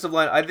mean, the offensive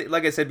line.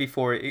 Like I said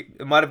before,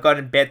 it might have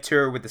gotten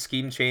better with the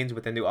scheme change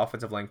with the new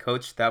offensive line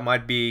coach. That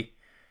might be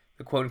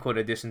the quote unquote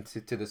addition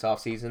to this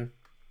offseason.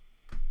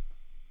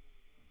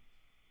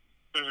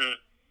 Mm-hmm.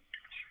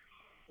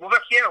 Well,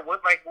 but yeah,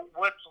 what's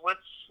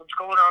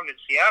going on in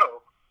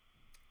Seattle?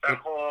 That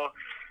whole,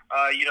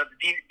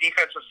 the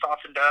defense was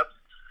softened up.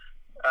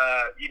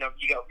 You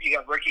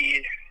got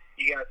rookie,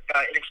 you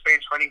got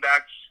inexperienced running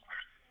backs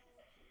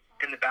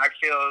in the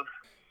backfield.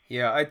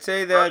 Yeah, I'd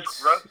say that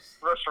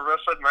Russell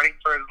Wilson running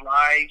for his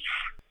life.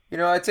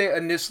 I'd say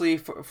initially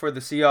for the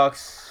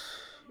Seahawks,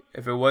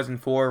 if it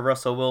wasn't for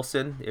Russell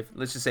Wilson, if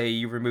let's just say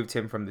you removed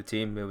him from the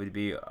team, it would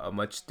be a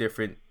much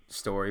different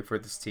story for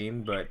this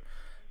team. But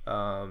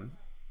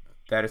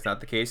that is not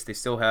the case. They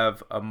still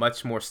have a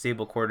much more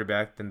stable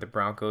quarterback than the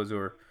Broncos,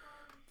 or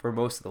for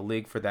most of the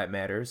league for that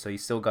matter. So you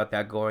still got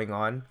that going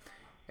on.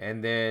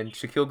 And then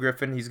Shaquille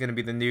Griffin, he's going to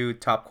be the new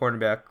top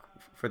cornerback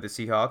for the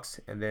Seahawks.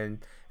 And then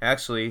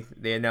actually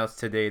they announced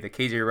today that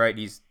KJ Wright,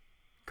 he's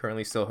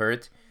currently still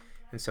hurt.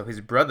 And so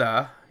his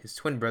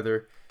twin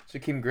brother,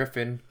 Shaquem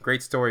Griffin,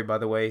 great story by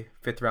the way,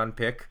 5th round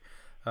pick.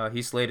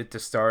 He's slated to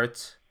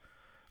start.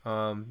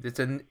 It's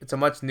a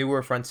much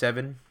newer front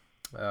seven.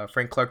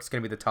 Frank Clark's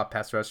going to be the top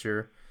pass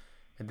rusher.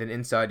 And then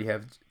inside you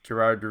have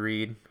Gerard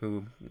Reed,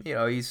 who,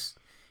 he's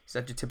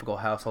not your typical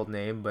household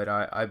name, but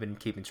I've been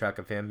keeping track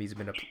of him. He's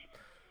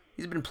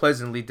been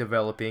pleasantly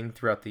developing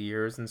throughout the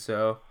years. And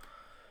so,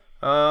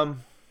 I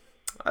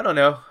don't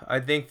know. I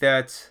think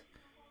that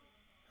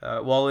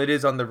while it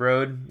is on the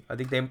road, I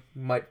think they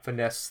might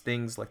finesse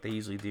things like they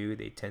usually do.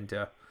 They tend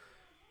to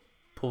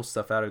pull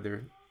stuff out of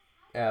their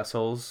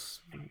assholes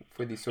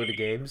for these sort of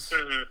games.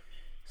 Mm-hmm.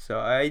 So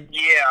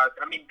Yeah,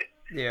 I mean,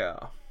 yeah.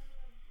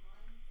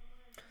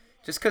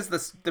 Just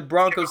because the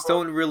Broncos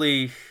don't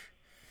really,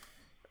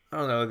 I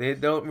don't know, they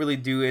don't really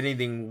do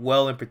anything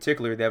well in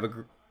particular. They have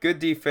a good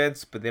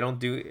defense, but they don't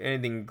do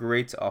anything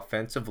great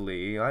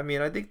offensively. I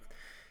mean, I think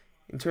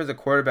in terms of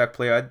quarterback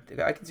play,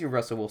 I can see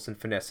Russell Wilson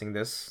finessing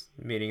this,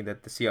 meaning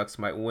that the Seahawks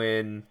might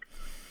win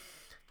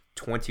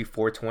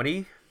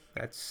 24-20.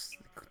 That's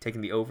taking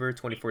the over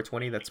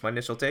 24-20. That's my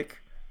initial take.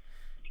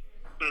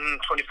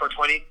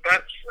 24-20.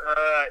 That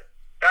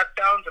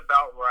sounds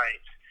about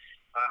right.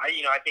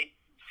 I think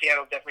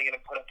Seattle's definitely going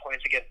to put up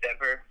points against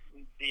Denver.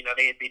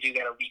 They do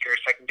got a weaker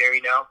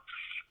secondary now.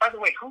 By the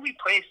way, who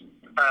replaced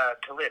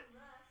Talib?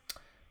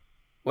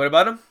 What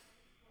about him?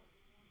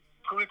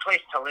 Who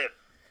replaced Talib?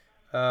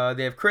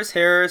 They have Chris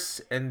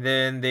Harris, and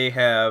then they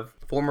have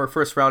former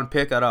first-round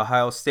pick out of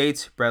Ohio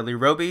State, Bradley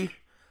Roby.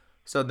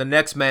 So the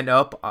next man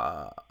up,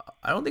 I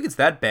don't think it's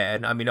that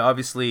bad. I mean,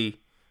 obviously,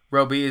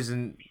 Roby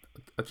isn't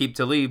Aqib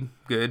Talib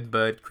good,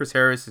 but Chris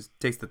Harris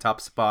takes the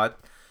top spot.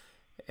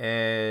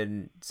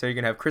 And so you're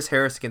going to have Chris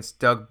Harris against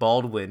Doug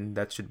Baldwin.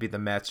 That should be the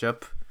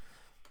matchup.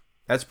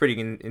 That's pretty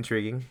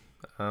intriguing.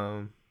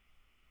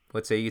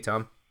 What say you,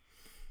 Tom?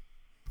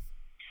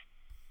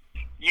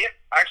 Yeah,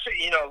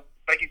 actually,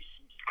 like it's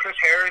Chris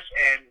Harris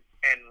and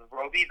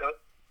Roby, that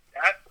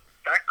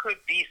could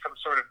be some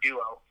sort of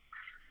duo.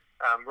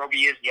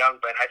 Roby is young,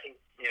 but I think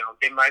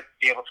they might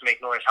be able to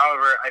make noise.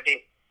 However, I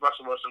think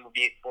Russell Wilson will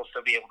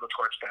still be able to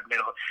torch the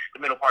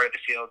middle part of the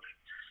field,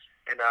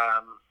 and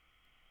I'm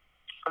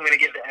going to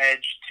give the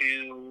edge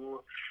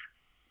to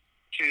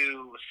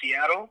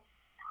Seattle.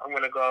 I'm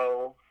going to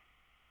go.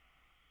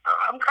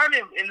 I'm kind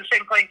of in the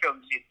same playing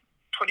field as you.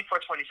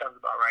 24-20 sounds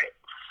about right.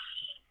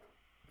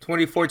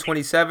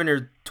 24-27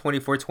 or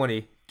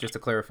 24-20, just to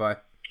clarify.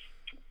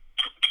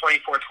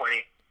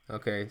 24-20.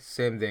 Okay,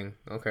 same thing.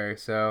 Okay,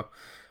 so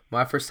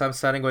my first time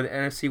signing with the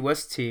NFC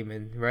West team,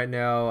 and right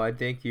now I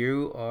think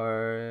you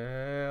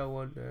are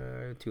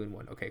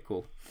 2-1. Okay,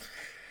 cool.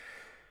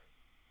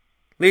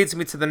 Leads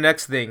me to the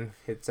next thing.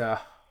 It's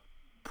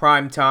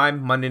prime time,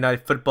 Monday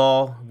Night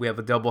Football. We have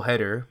a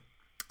doubleheader,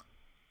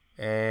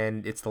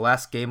 and it's the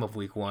last game of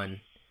Week 1.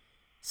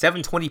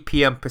 7:20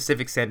 p.m.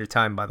 Pacific Standard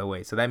Time, by the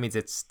way. So that means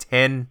it's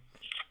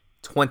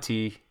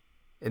 10:20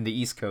 in the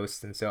East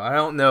Coast. And so I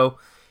don't know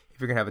if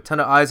you're going to have a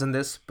ton of eyes on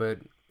this, but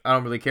I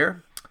don't really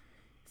care.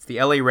 It's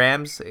the LA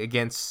Rams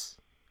against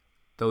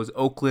those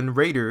Oakland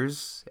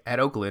Raiders at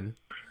Oakland.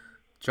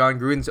 John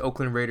Gruden's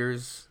Oakland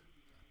Raiders,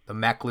 the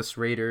Macless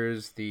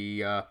Raiders,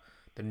 the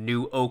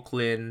new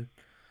Oakland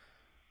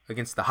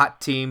against the hot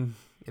team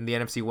in the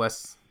NFC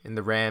West in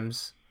the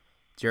Rams.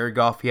 Jared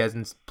Goff, he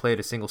hasn't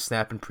played a single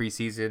snap in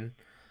preseason.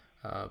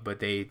 But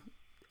they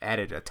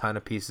added a ton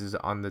of pieces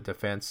on the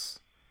defense.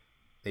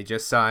 They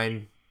just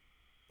signed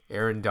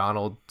Aaron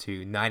Donald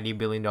to $90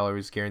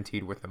 million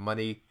guaranteed worth of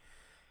money.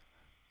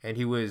 And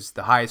he was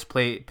the highest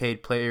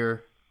paid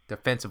player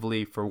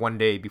defensively for one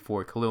day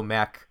before Khalil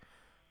Mack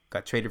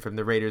got traded from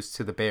the Raiders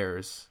to the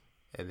Bears.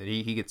 And then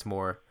he gets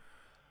more.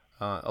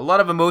 A lot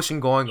of emotion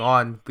going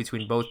on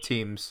between both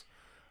teams.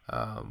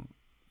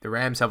 The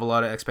Rams have a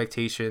lot of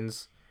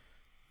expectations.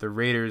 The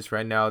Raiders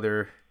right now,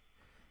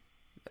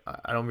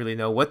 I don't really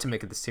know what to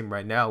make of this team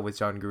right now with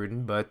John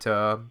Gruden, but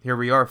here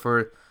we are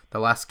for the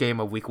last game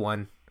of Week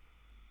 1.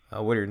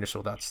 What are your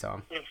initial thoughts,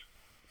 Tom? Man,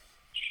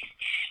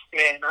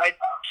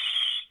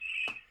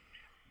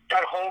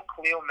 that whole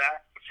Khalil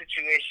Mack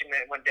situation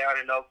that went down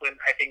in Oakland,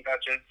 I think that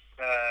just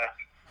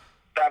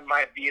that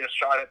might be the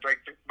straw that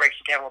breaks the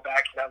camel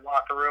back in that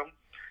locker room.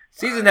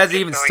 Season hasn't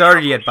even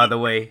started yet, by the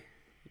way,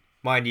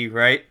 mind you,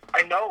 right?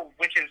 I know,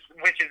 which is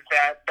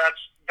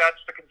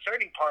that's the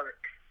concerning part.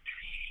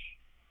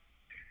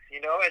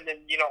 And then,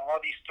 all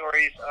these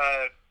stories,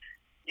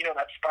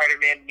 that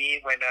Spider-Man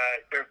meme when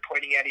they're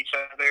pointing at each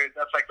other,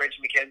 that's like Reggie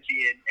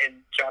McKenzie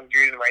and John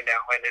Gruden right now.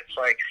 And it's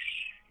like,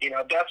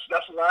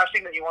 that's the last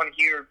thing that you want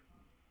to hear,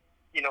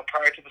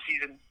 prior to the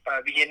season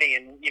beginning.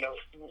 And,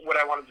 what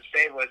I wanted to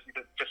say was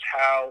just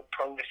how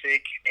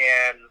prolific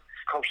and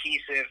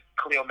cohesive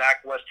Khalil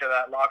Mack was to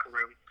that locker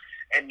room.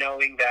 And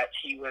knowing that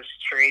he was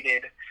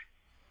traded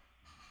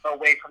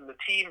away from the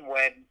team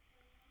when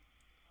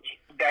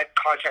that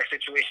contract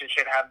situation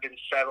should have been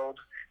settled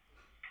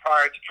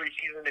prior to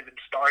preseason even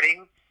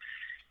starting.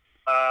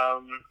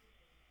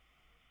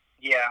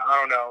 Yeah, I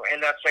don't know.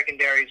 And that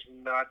secondary is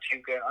not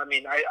too good. I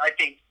mean, I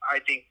think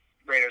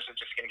Raiders are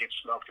just going to get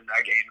smoked in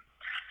that game.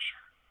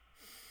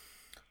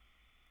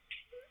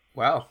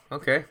 Wow.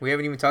 Okay. We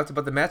haven't even talked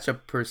about the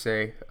matchup per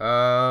se.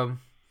 I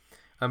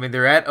mean,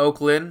 they're at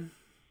Oakland.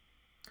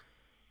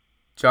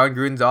 John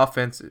Gruden's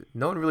offense,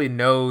 no one really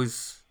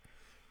knows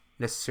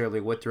necessarily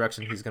what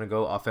direction he's going to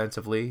go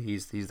offensively.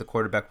 He's the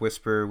quarterback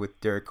whisperer with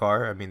Derek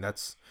Carr. I mean,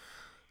 that's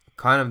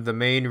kind of the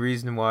main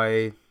reason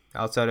why,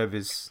 outside of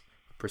his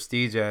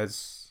prestige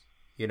as,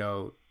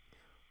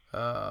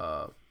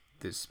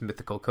 this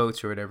mythical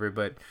coach or whatever,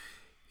 but,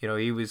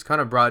 he was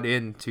kind of brought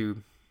in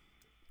to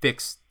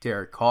fix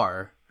Derek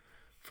Carr,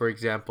 for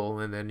example,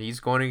 and then he's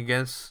going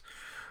against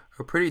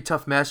a pretty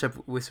tough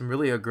matchup with some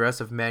really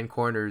aggressive man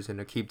corners in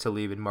Aqib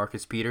Talib and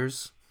Marcus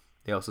Peters.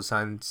 They also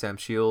signed Sam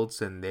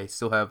Shields, and they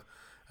still have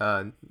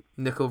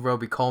Nickel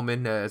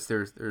Roby-Coleman as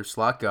their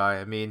slot guy.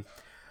 I mean,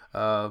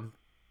 I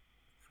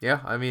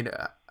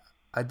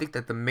think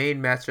that the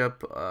main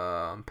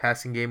matchup,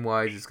 passing game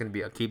wise, is going to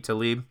be Aqib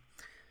Talib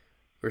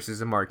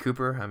versus Amari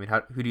Cooper. I mean,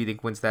 who do you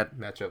think wins that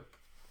matchup?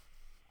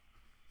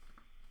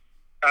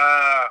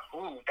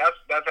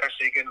 That's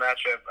actually a good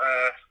matchup.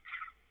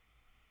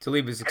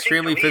 Talib is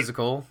extremely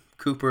physical.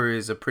 Cooper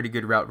is a pretty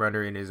good route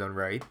runner in his own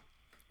right.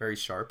 Very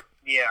sharp.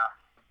 Yeah.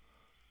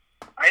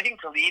 I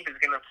think Talib is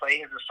going to play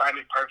his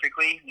assignment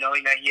perfectly,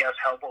 knowing that he has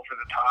help over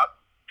the top.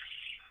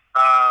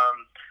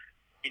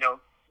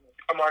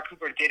 Amari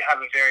Cooper did have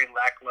a very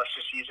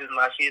lackluster season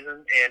last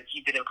season, and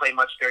he didn't play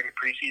much during the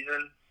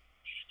preseason.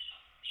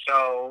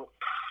 So,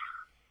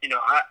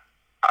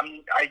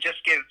 I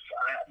just give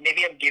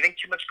maybe I'm giving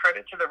too much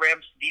credit to the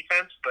Rams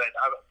defense, but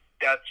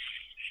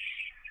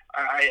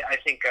I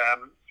think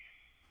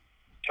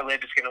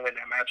Talib is going to win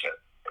that matchup.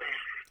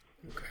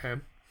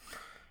 Okay.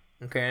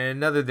 And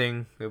another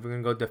thing, if we're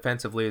gonna go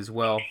defensively as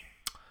well,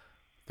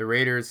 the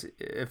Raiders.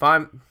 If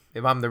I'm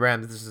the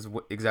Rams, this is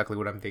exactly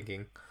what I'm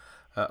thinking.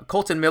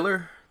 Colton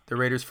Miller, the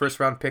Raiders'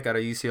 first-round pick out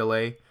of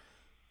UCLA,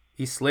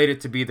 he's slated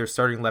to be their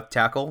starting left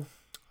tackle.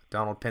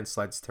 Donald Penn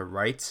slides to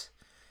right.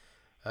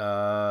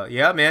 The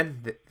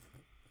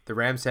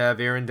Rams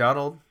have Aaron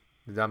Donald,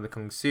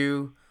 Ndamukong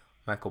Suh,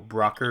 Michael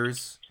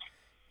Brockers,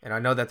 and I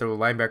know that their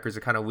linebackers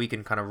are kind of weak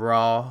and kind of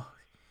raw.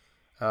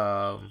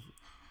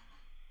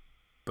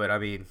 But I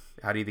mean,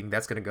 how do you think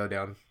that's going to go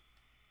down?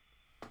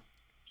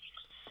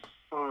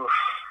 Ooh.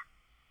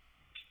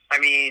 I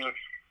mean,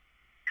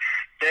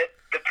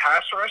 the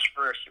pass rush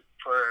for I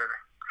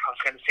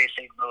was going to say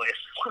St. Louis.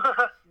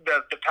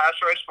 the pass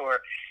rush for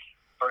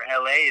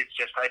LA is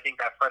just, I think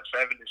that front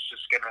seven is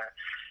just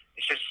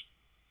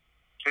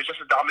there's just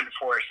a dominant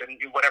force, and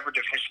whatever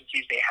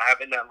deficiencies they have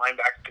in that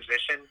linebacker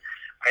position,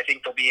 I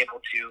think they'll be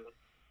able to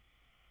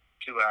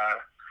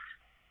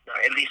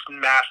at least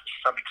mask to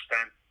some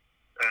extent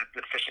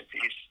the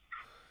deficiencies.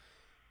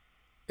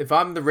 If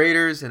I'm the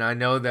Raiders, and I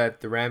know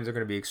that the Rams are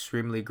going to be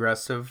extremely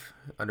aggressive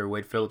under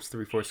Wade Phillips'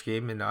 3-4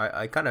 scheme, and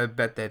I kind of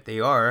bet that they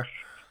are,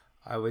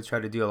 I would try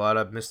to do a lot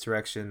of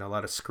misdirection, a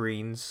lot of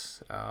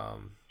screens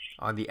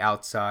on the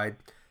outside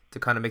to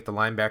kind of make the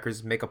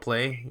linebackers make a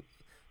play,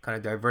 kind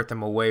of divert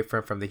them away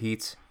from the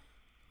heat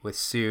with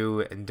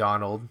Suh and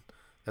Donald.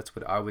 That's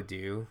what I would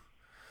do.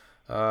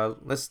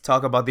 Let's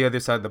talk about the other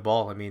side of the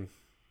ball. I mean,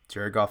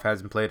 Jared Goff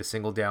hasn't played a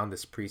single down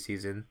this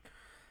preseason.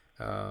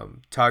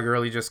 Todd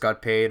Gurley just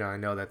got paid. I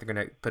know that they're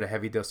going to put a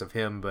heavy dose of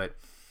him, but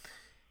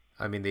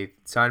I mean, they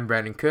signed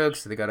Brandon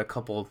Cooks. So they got a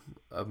couple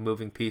of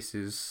moving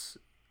pieces.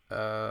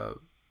 Do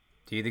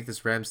you think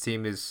this Rams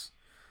team is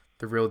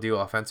the real deal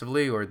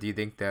offensively, or do you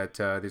think that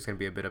there's going to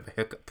be a bit of a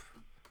hiccup?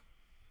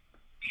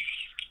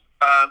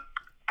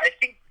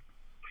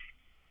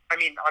 I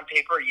mean, on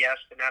paper, yes.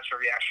 The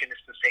natural reaction is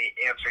to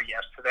answer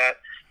yes to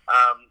that.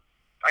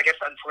 I guess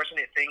the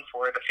unfortunate thing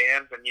for the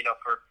fans and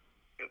for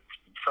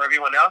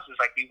everyone else is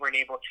we weren't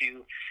able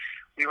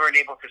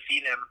to see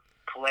them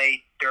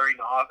play during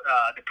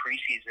the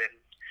preseason.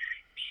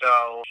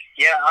 So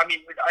yeah, I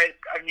mean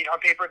on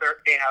paper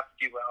they have to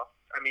do well.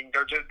 I mean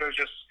they're just their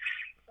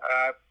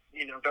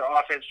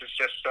offense is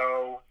just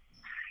so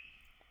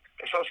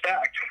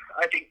stacked.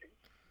 I think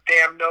they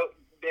have no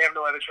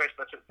other choice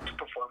but to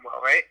perform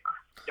well, right?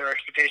 Their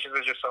expectations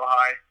are just so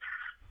high.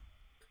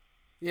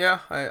 Yeah,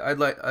 I'd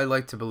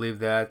like to believe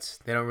that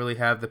they don't really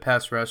have the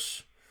pass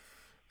rush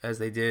as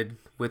they did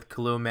with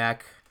Khalil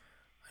Mack.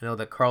 I know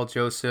that Carl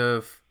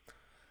Joseph,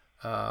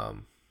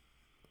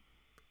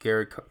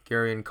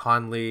 Gary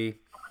Conley,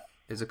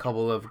 there's a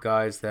couple of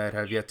guys that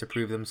have yet to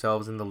prove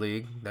themselves in the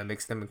league. That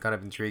makes them kind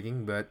of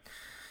intriguing. But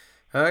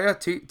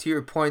to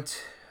your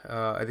point,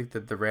 I think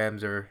that the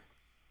Rams are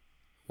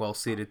well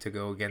suited to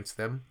go against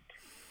them.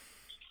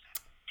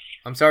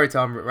 I'm sorry,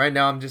 Tom. Right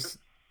now, I'm just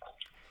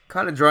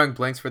kind of drawing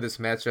blanks for this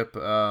matchup.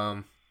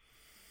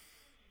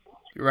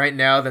 Right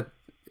now, that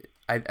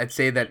I'd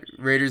say that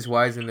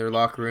Raiders-wise in their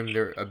locker room,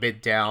 they're a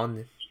bit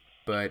down,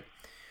 but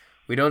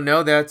we don't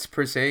know that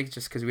per se,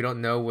 just because we don't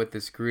know what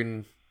this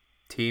Gruden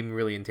team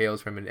really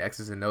entails from an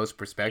X's and O's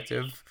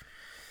perspective.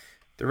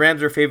 The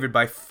Rams are favored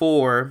by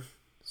 4,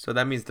 so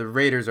that means the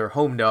Raiders are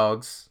home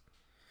dogs.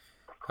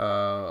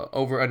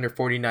 Over under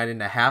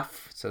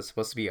 49.5, so it's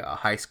supposed to be a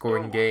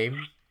high-scoring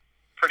game.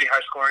 Pretty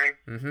high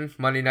scoring.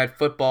 Monday Night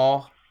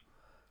Football,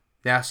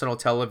 national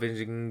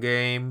television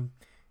game.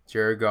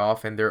 Jared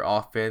Goff and their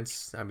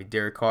offense. I mean,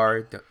 Derek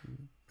Carr.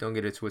 Don't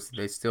get it twisted.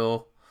 They're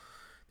still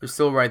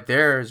right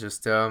there. It's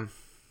just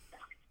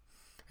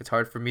it's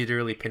hard for me to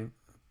really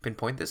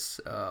pinpoint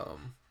this.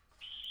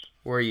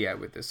 Where are you at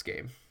with this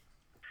game?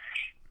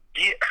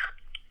 Yeah,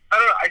 I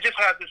don't know. I just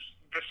had this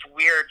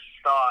weird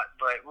thought,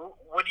 but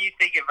what do you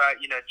think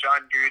about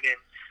John Gruden?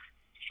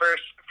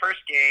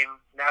 First game,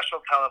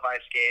 national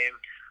televised game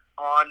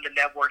on the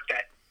network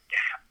that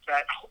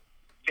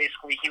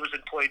basically he was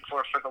employed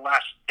for the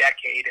last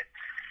decade.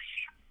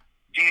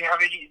 Do you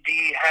have any? Do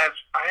you have?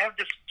 I have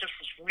this just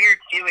this weird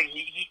feeling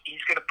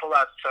he's going to pull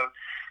out some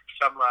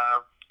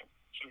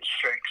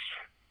tricks.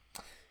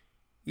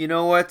 You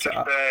know what? Just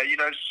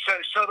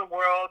show the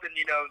world and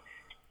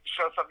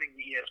show something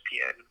to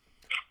ESPN.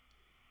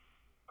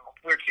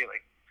 Weird feeling.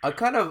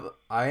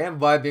 I am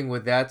vibing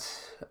with that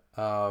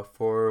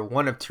for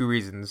one of two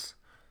reasons.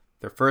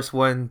 The first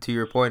one, to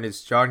your point,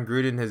 is John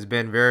Gruden has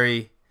been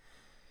very.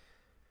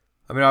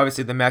 I mean,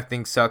 obviously the Mac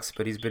thing sucks,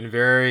 but he's been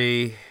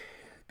very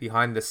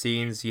behind the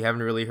scenes. You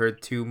haven't really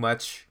heard too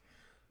much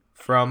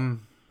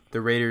from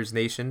the Raiders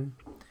Nation.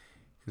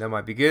 That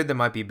might be good, that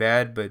might be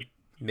bad, but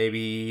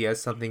maybe he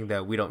has something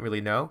that we don't really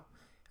know,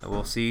 and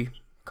we'll see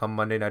come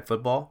Monday Night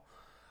Football.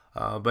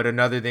 But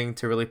another thing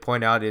to really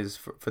point out is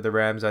for the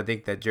Rams, I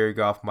think that Jared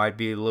Goff might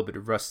be a little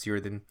bit rustier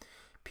than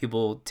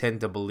people tend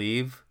to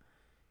believe.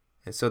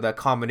 And so that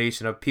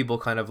combination of people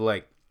kind of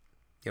like,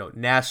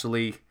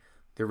 nationally,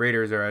 the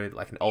Raiders are at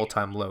like an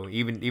all-time low.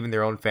 Even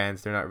their own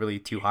fans, they're not really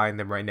too high in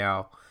them right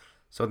now.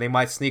 So they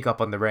might sneak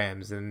up on the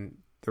Rams. And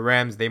the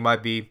Rams, they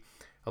might be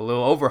a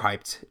little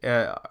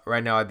overhyped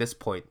right now at this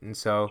point. And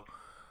so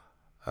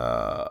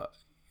it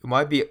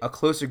might be a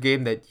closer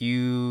game that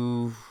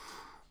you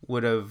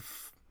would have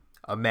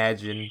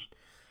imagined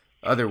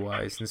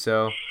otherwise. And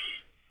so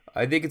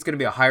I think it's going to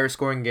be a higher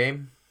scoring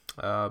game.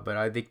 But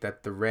I think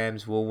that the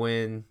Rams will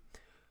win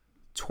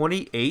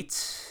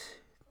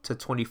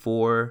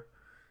 28-24,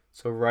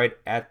 so right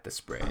at the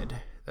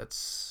spread.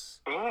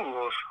 That's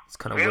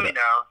kind of really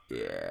now.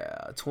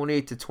 Yeah,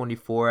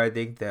 28-24. I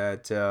think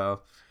that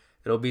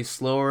it'll be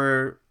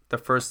slower the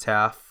first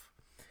half,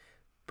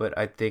 but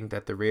I think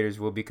that the Raiders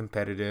will be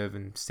competitive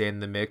and stay in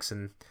the mix.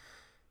 And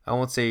I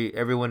won't say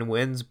everyone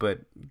wins, but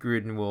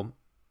Gruden will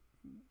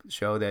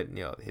show that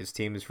his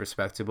team is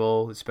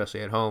respectable, especially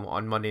at home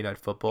on Monday Night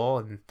Football.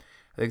 And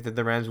I think that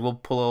the Rams will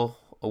pull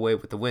away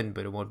with the win,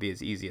 but it won't be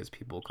as easy as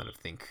people kind of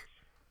think.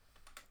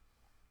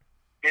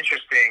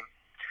 Interesting.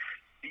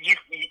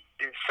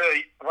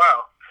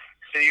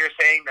 So you're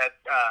saying that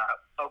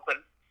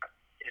Oakland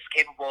is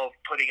capable of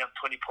putting up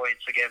 20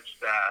 points against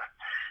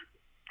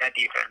that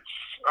defense?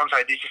 I'm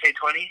sorry, did you say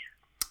 20?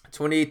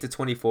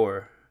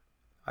 28-24.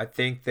 I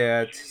think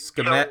that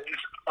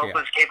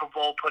Oakland's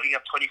capable of putting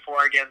up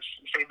 24 against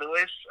St.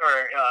 Louis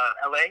or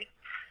LA?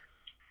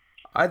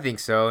 I think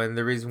so, and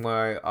the reason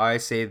why I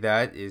say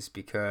that is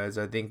because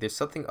I think there's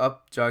something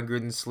up John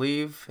Gruden's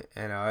sleeve,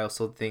 and I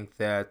also think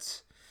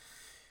that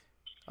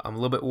I'm a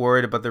little bit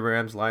worried about the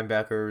Rams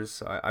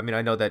linebackers. I mean,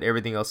 I know that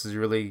everything else is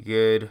really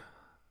good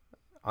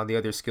on the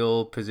other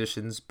skill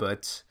positions,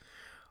 but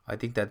I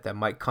think that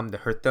might come to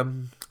hurt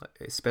them,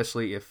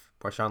 especially if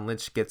Marshawn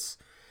Lynch gets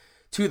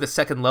to the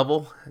second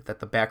level, that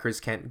the backers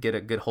can't get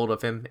a good hold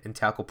of him and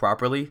tackle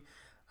properly.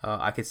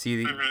 I could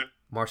see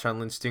Marshawn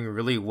Lynch doing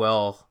really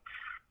well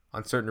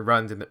on certain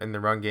runs in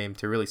the run game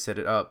to really set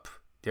it up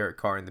Derek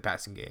Carr in the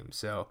passing game.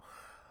 So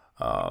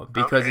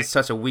because it's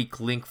such a weak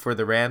link for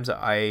the Rams,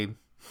 I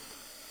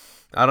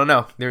don't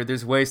know.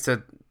 There's ways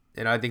to,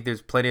 and I think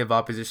there's plenty of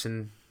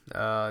opposition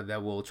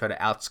that will try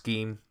to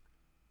out-scheme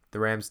the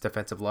Rams'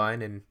 defensive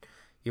line, and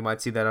you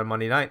might see that on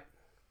Monday night.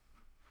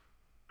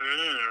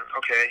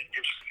 Okay,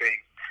 interesting.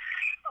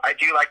 I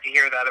do like to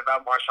hear that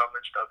about Marshawn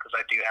Lynch, though, because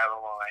I do have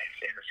him on my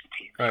fantasy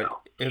team. All right.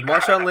 So. If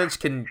Marshawn Lynch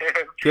can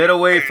get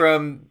away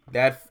from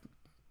that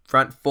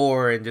front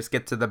four and just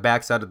get to the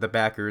backside of the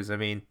backers, I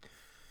mean,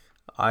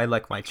 I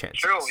like my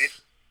chances. True.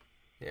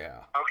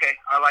 Yeah. Okay,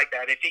 I like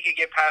that. If he could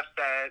get past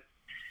that,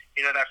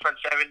 that front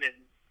seven and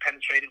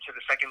penetrate into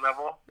the second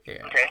level.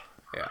 Yeah. Okay.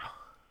 Yeah.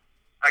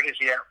 I can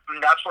see that.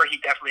 And that's where he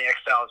definitely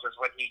excels, is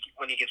when he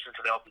gets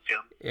into the open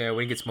field. Yeah,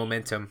 when he gets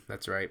momentum.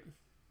 That's right.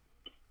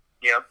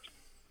 Yep.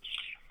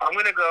 I'm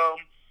gonna go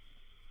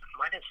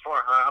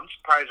 -4. Huh? I'm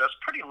surprised. That's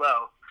pretty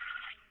low.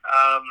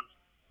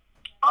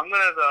 I'm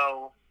gonna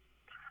go.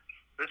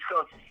 Let's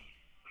go.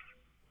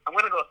 I'm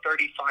gonna go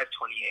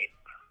 35-28.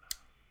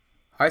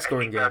 High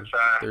scoring game.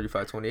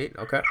 35-28.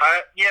 Okay.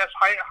 High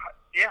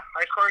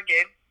scoring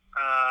game.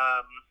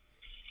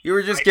 You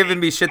were just giving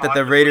me shit that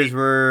the Raiders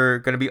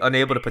were going to be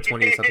unable to put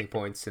 20-something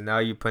points, and now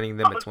you're putting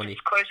them at 20.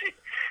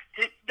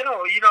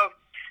 No,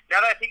 now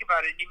that I think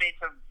about it, you made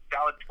some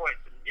valid points.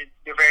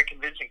 They're very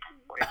convincing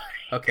points.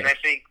 Okay. And I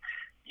think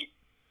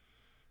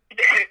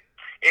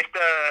if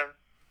I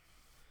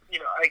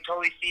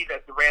totally see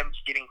that the Rams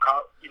getting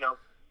caught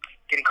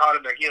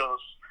on their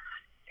heels,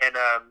 and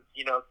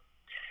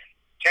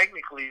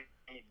technically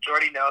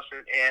Jordy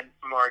Nelson and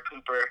Amari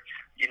Cooper,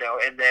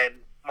 and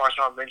then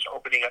Marshawn Lynch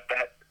opening up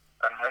that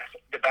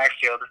the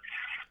backfield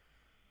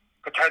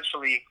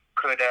potentially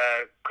could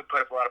put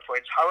up a lot of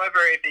points. However,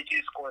 if they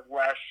do score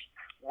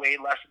way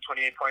less than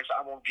 28 points,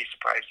 I won't be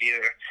surprised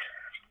either.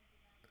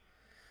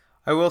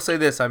 I will say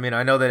this. I mean,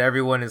 I know that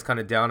everyone is kind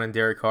of down on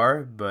Derek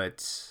Carr,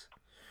 but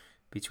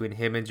between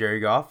him and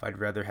Jared Goff, I'd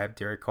rather have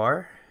Derek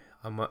Carr.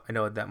 I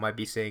know that might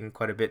be saying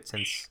quite a bit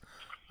since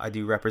I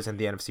do represent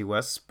the NFC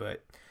West,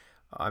 but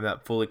I'm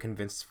not fully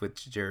convinced with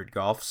Jared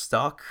Goff's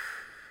stock.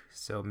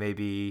 So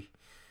maybe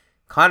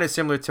kind of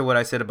similar to what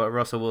I said about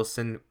Russell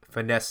Wilson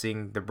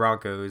finessing the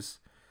Broncos.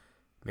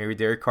 maybe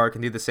Derek Carr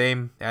can do the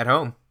same at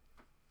home.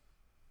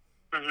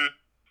 Mm-hmm.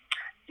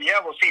 Yeah,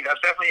 we'll see.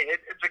 That's definitely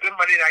it's a good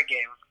Monday night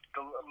game.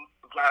 The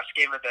last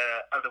game of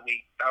the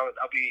week.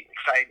 I'll be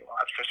excited to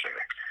watch for sure.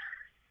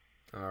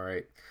 All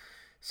right.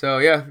 So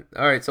yeah.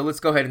 All right. So let's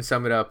go ahead and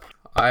sum it up.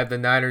 I have the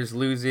Niners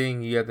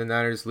losing. You have the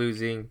Niners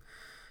losing.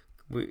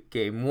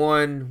 Game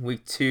 1,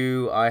 week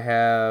 2, I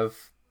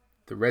have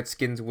the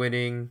Redskins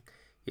winning.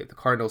 You have the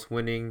Cardinals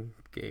winning.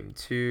 Game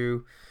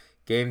 2,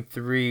 game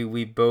 3,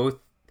 we both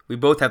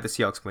have the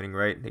Seahawks winning,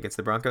 right, against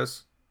the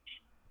Broncos.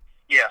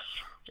 Yes.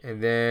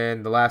 And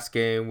then the last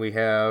game we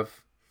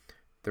have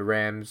the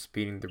Rams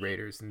beating the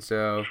Raiders. And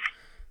so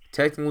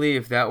technically,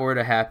 if that were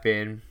to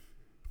happen,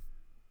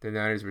 the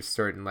Niners would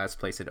start in last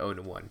place at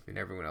 0-1, and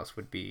everyone else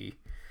would be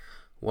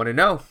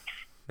 1-0.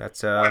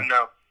 That's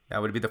 1-0.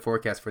 That would be the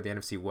forecast for the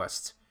NFC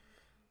West.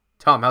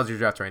 Tom, how's your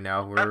draft right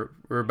now?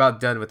 We're about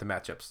done with the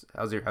matchups.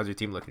 How's your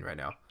team looking right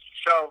now?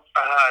 So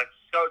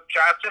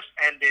draft just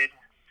ended.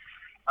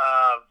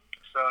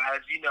 So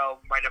as you know,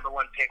 my number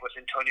 1 pick was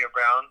Antonio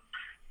Brown.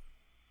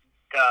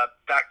 The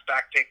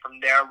back-to-back pick from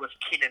there was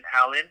Keenan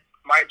Allen.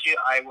 Mind you,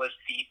 I was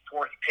the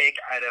 4th pick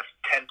out of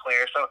 10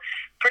 players, so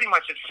pretty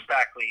much it's a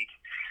stack league.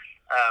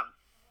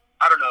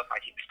 I don't know if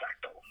my team is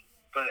stacked though,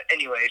 but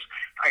anyways,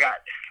 I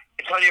got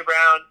Antonio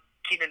Brown,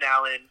 Keenan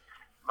Allen.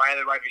 My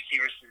other wide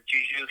receivers is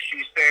Juju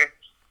Schuster,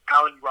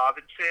 Allen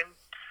Robinson,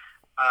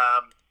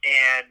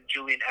 and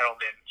Julian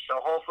Edelman.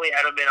 So hopefully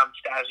Edelman, I'm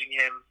stashing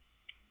him.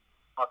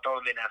 I'll throw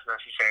him in as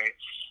necessary.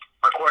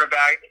 My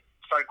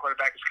starting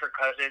quarterback is Kirk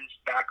Cousins.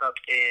 Backup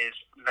is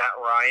Matt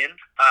Ryan.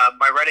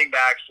 My running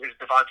backs is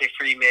Devontae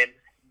Freeman,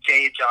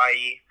 Jay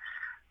Ajayi.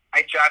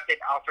 I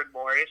drafted Alfred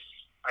Morris.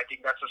 I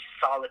think that's a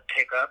solid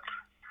pickup.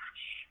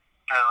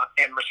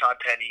 And Rashad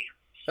Penny.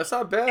 That's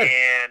not bad.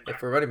 And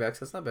for running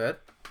backs, that's not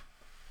bad.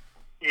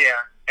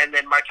 Yeah, and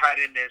then my tight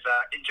end is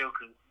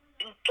Njoku.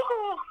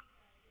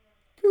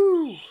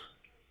 Ooh.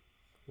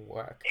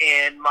 Whack.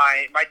 And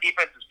my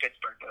defense is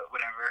Pittsburgh, but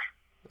whatever.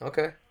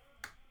 Okay.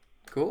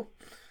 Cool.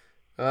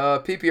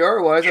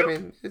 PPR wise, Yep. I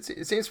mean,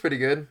 it seems pretty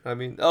good. I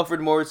mean, Alfred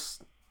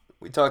Morris,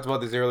 we talked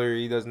about this earlier.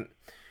 He doesn't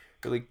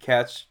really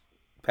catch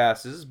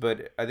passes,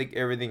 but I think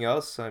everything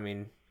else. I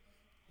mean,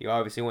 he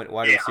obviously went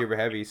wide receiver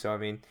heavy, so I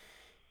mean,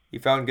 he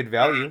found good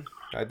value.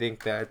 I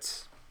think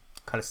that's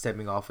kind of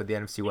stepping off with the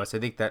NFC West. I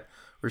think that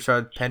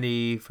Rashad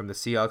Penny from the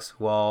Seahawks,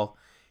 while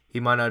he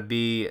might not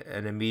be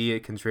an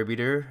immediate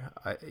contributor,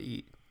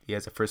 he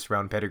has a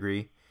first-round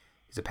pedigree.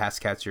 He's a pass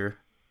catcher.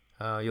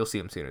 You'll see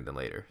him sooner than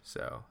later.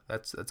 So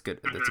that's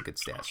good. That's a good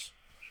stash.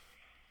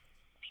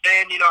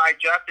 And, I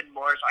drafted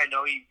Morris. I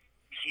know he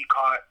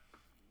caught,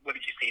 what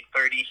did you say,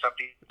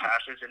 30-something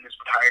passes in his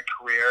entire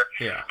career.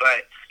 Yeah.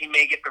 But he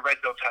may get the red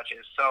zone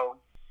touches. So.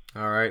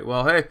 All right.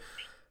 Well, hey,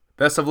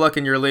 best of luck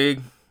in your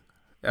league.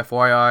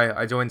 FYI,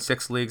 I joined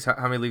 6 leagues. How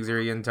many leagues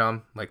are you in,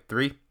 Tom? Like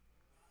 3?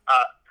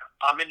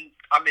 I'm in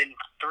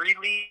 3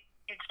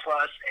 leagues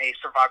plus a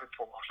survivor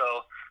pool.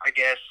 So I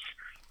guess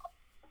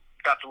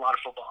that's a lot of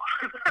football.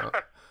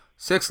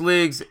 6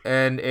 leagues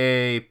and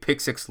a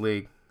pick 6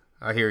 league.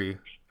 I hear you.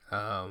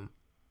 I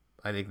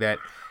think that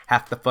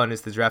half the fun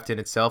is the draft in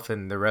itself,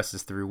 and the rest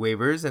is through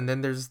waivers, and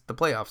then there's the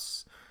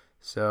playoffs.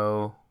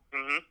 So,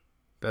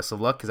 Best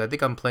of luck, because I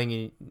think I'm playing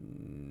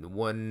in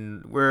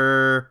one.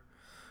 We're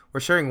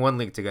sharing one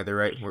league together,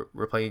 right?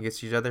 We're playing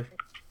against each other.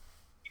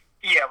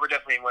 Yeah, we're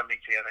definitely in one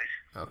league together.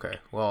 Okay.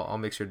 Well, I'll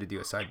make sure to do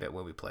a side bet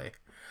when we play.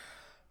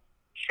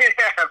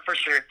 Yeah, for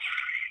sure.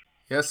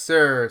 Yes,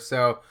 sir.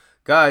 So,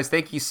 guys,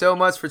 thank you so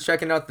much for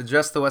checking out the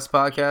Just the West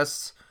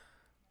podcast.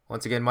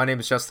 Once again, my name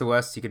is Just the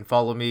West. You can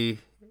follow me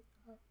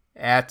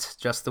at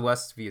Just the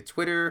West via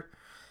Twitter,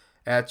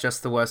 at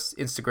Just the West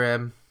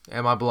Instagram,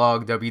 and my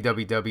blog,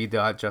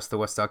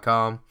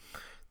 www.justthewest.com.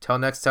 Till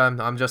next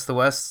time, I'm Just the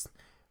West.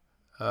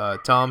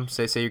 Tom,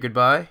 say your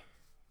goodbye.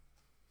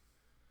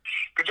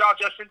 Good job,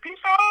 Justin. Peace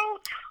out.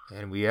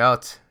 And we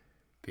out.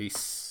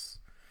 Peace.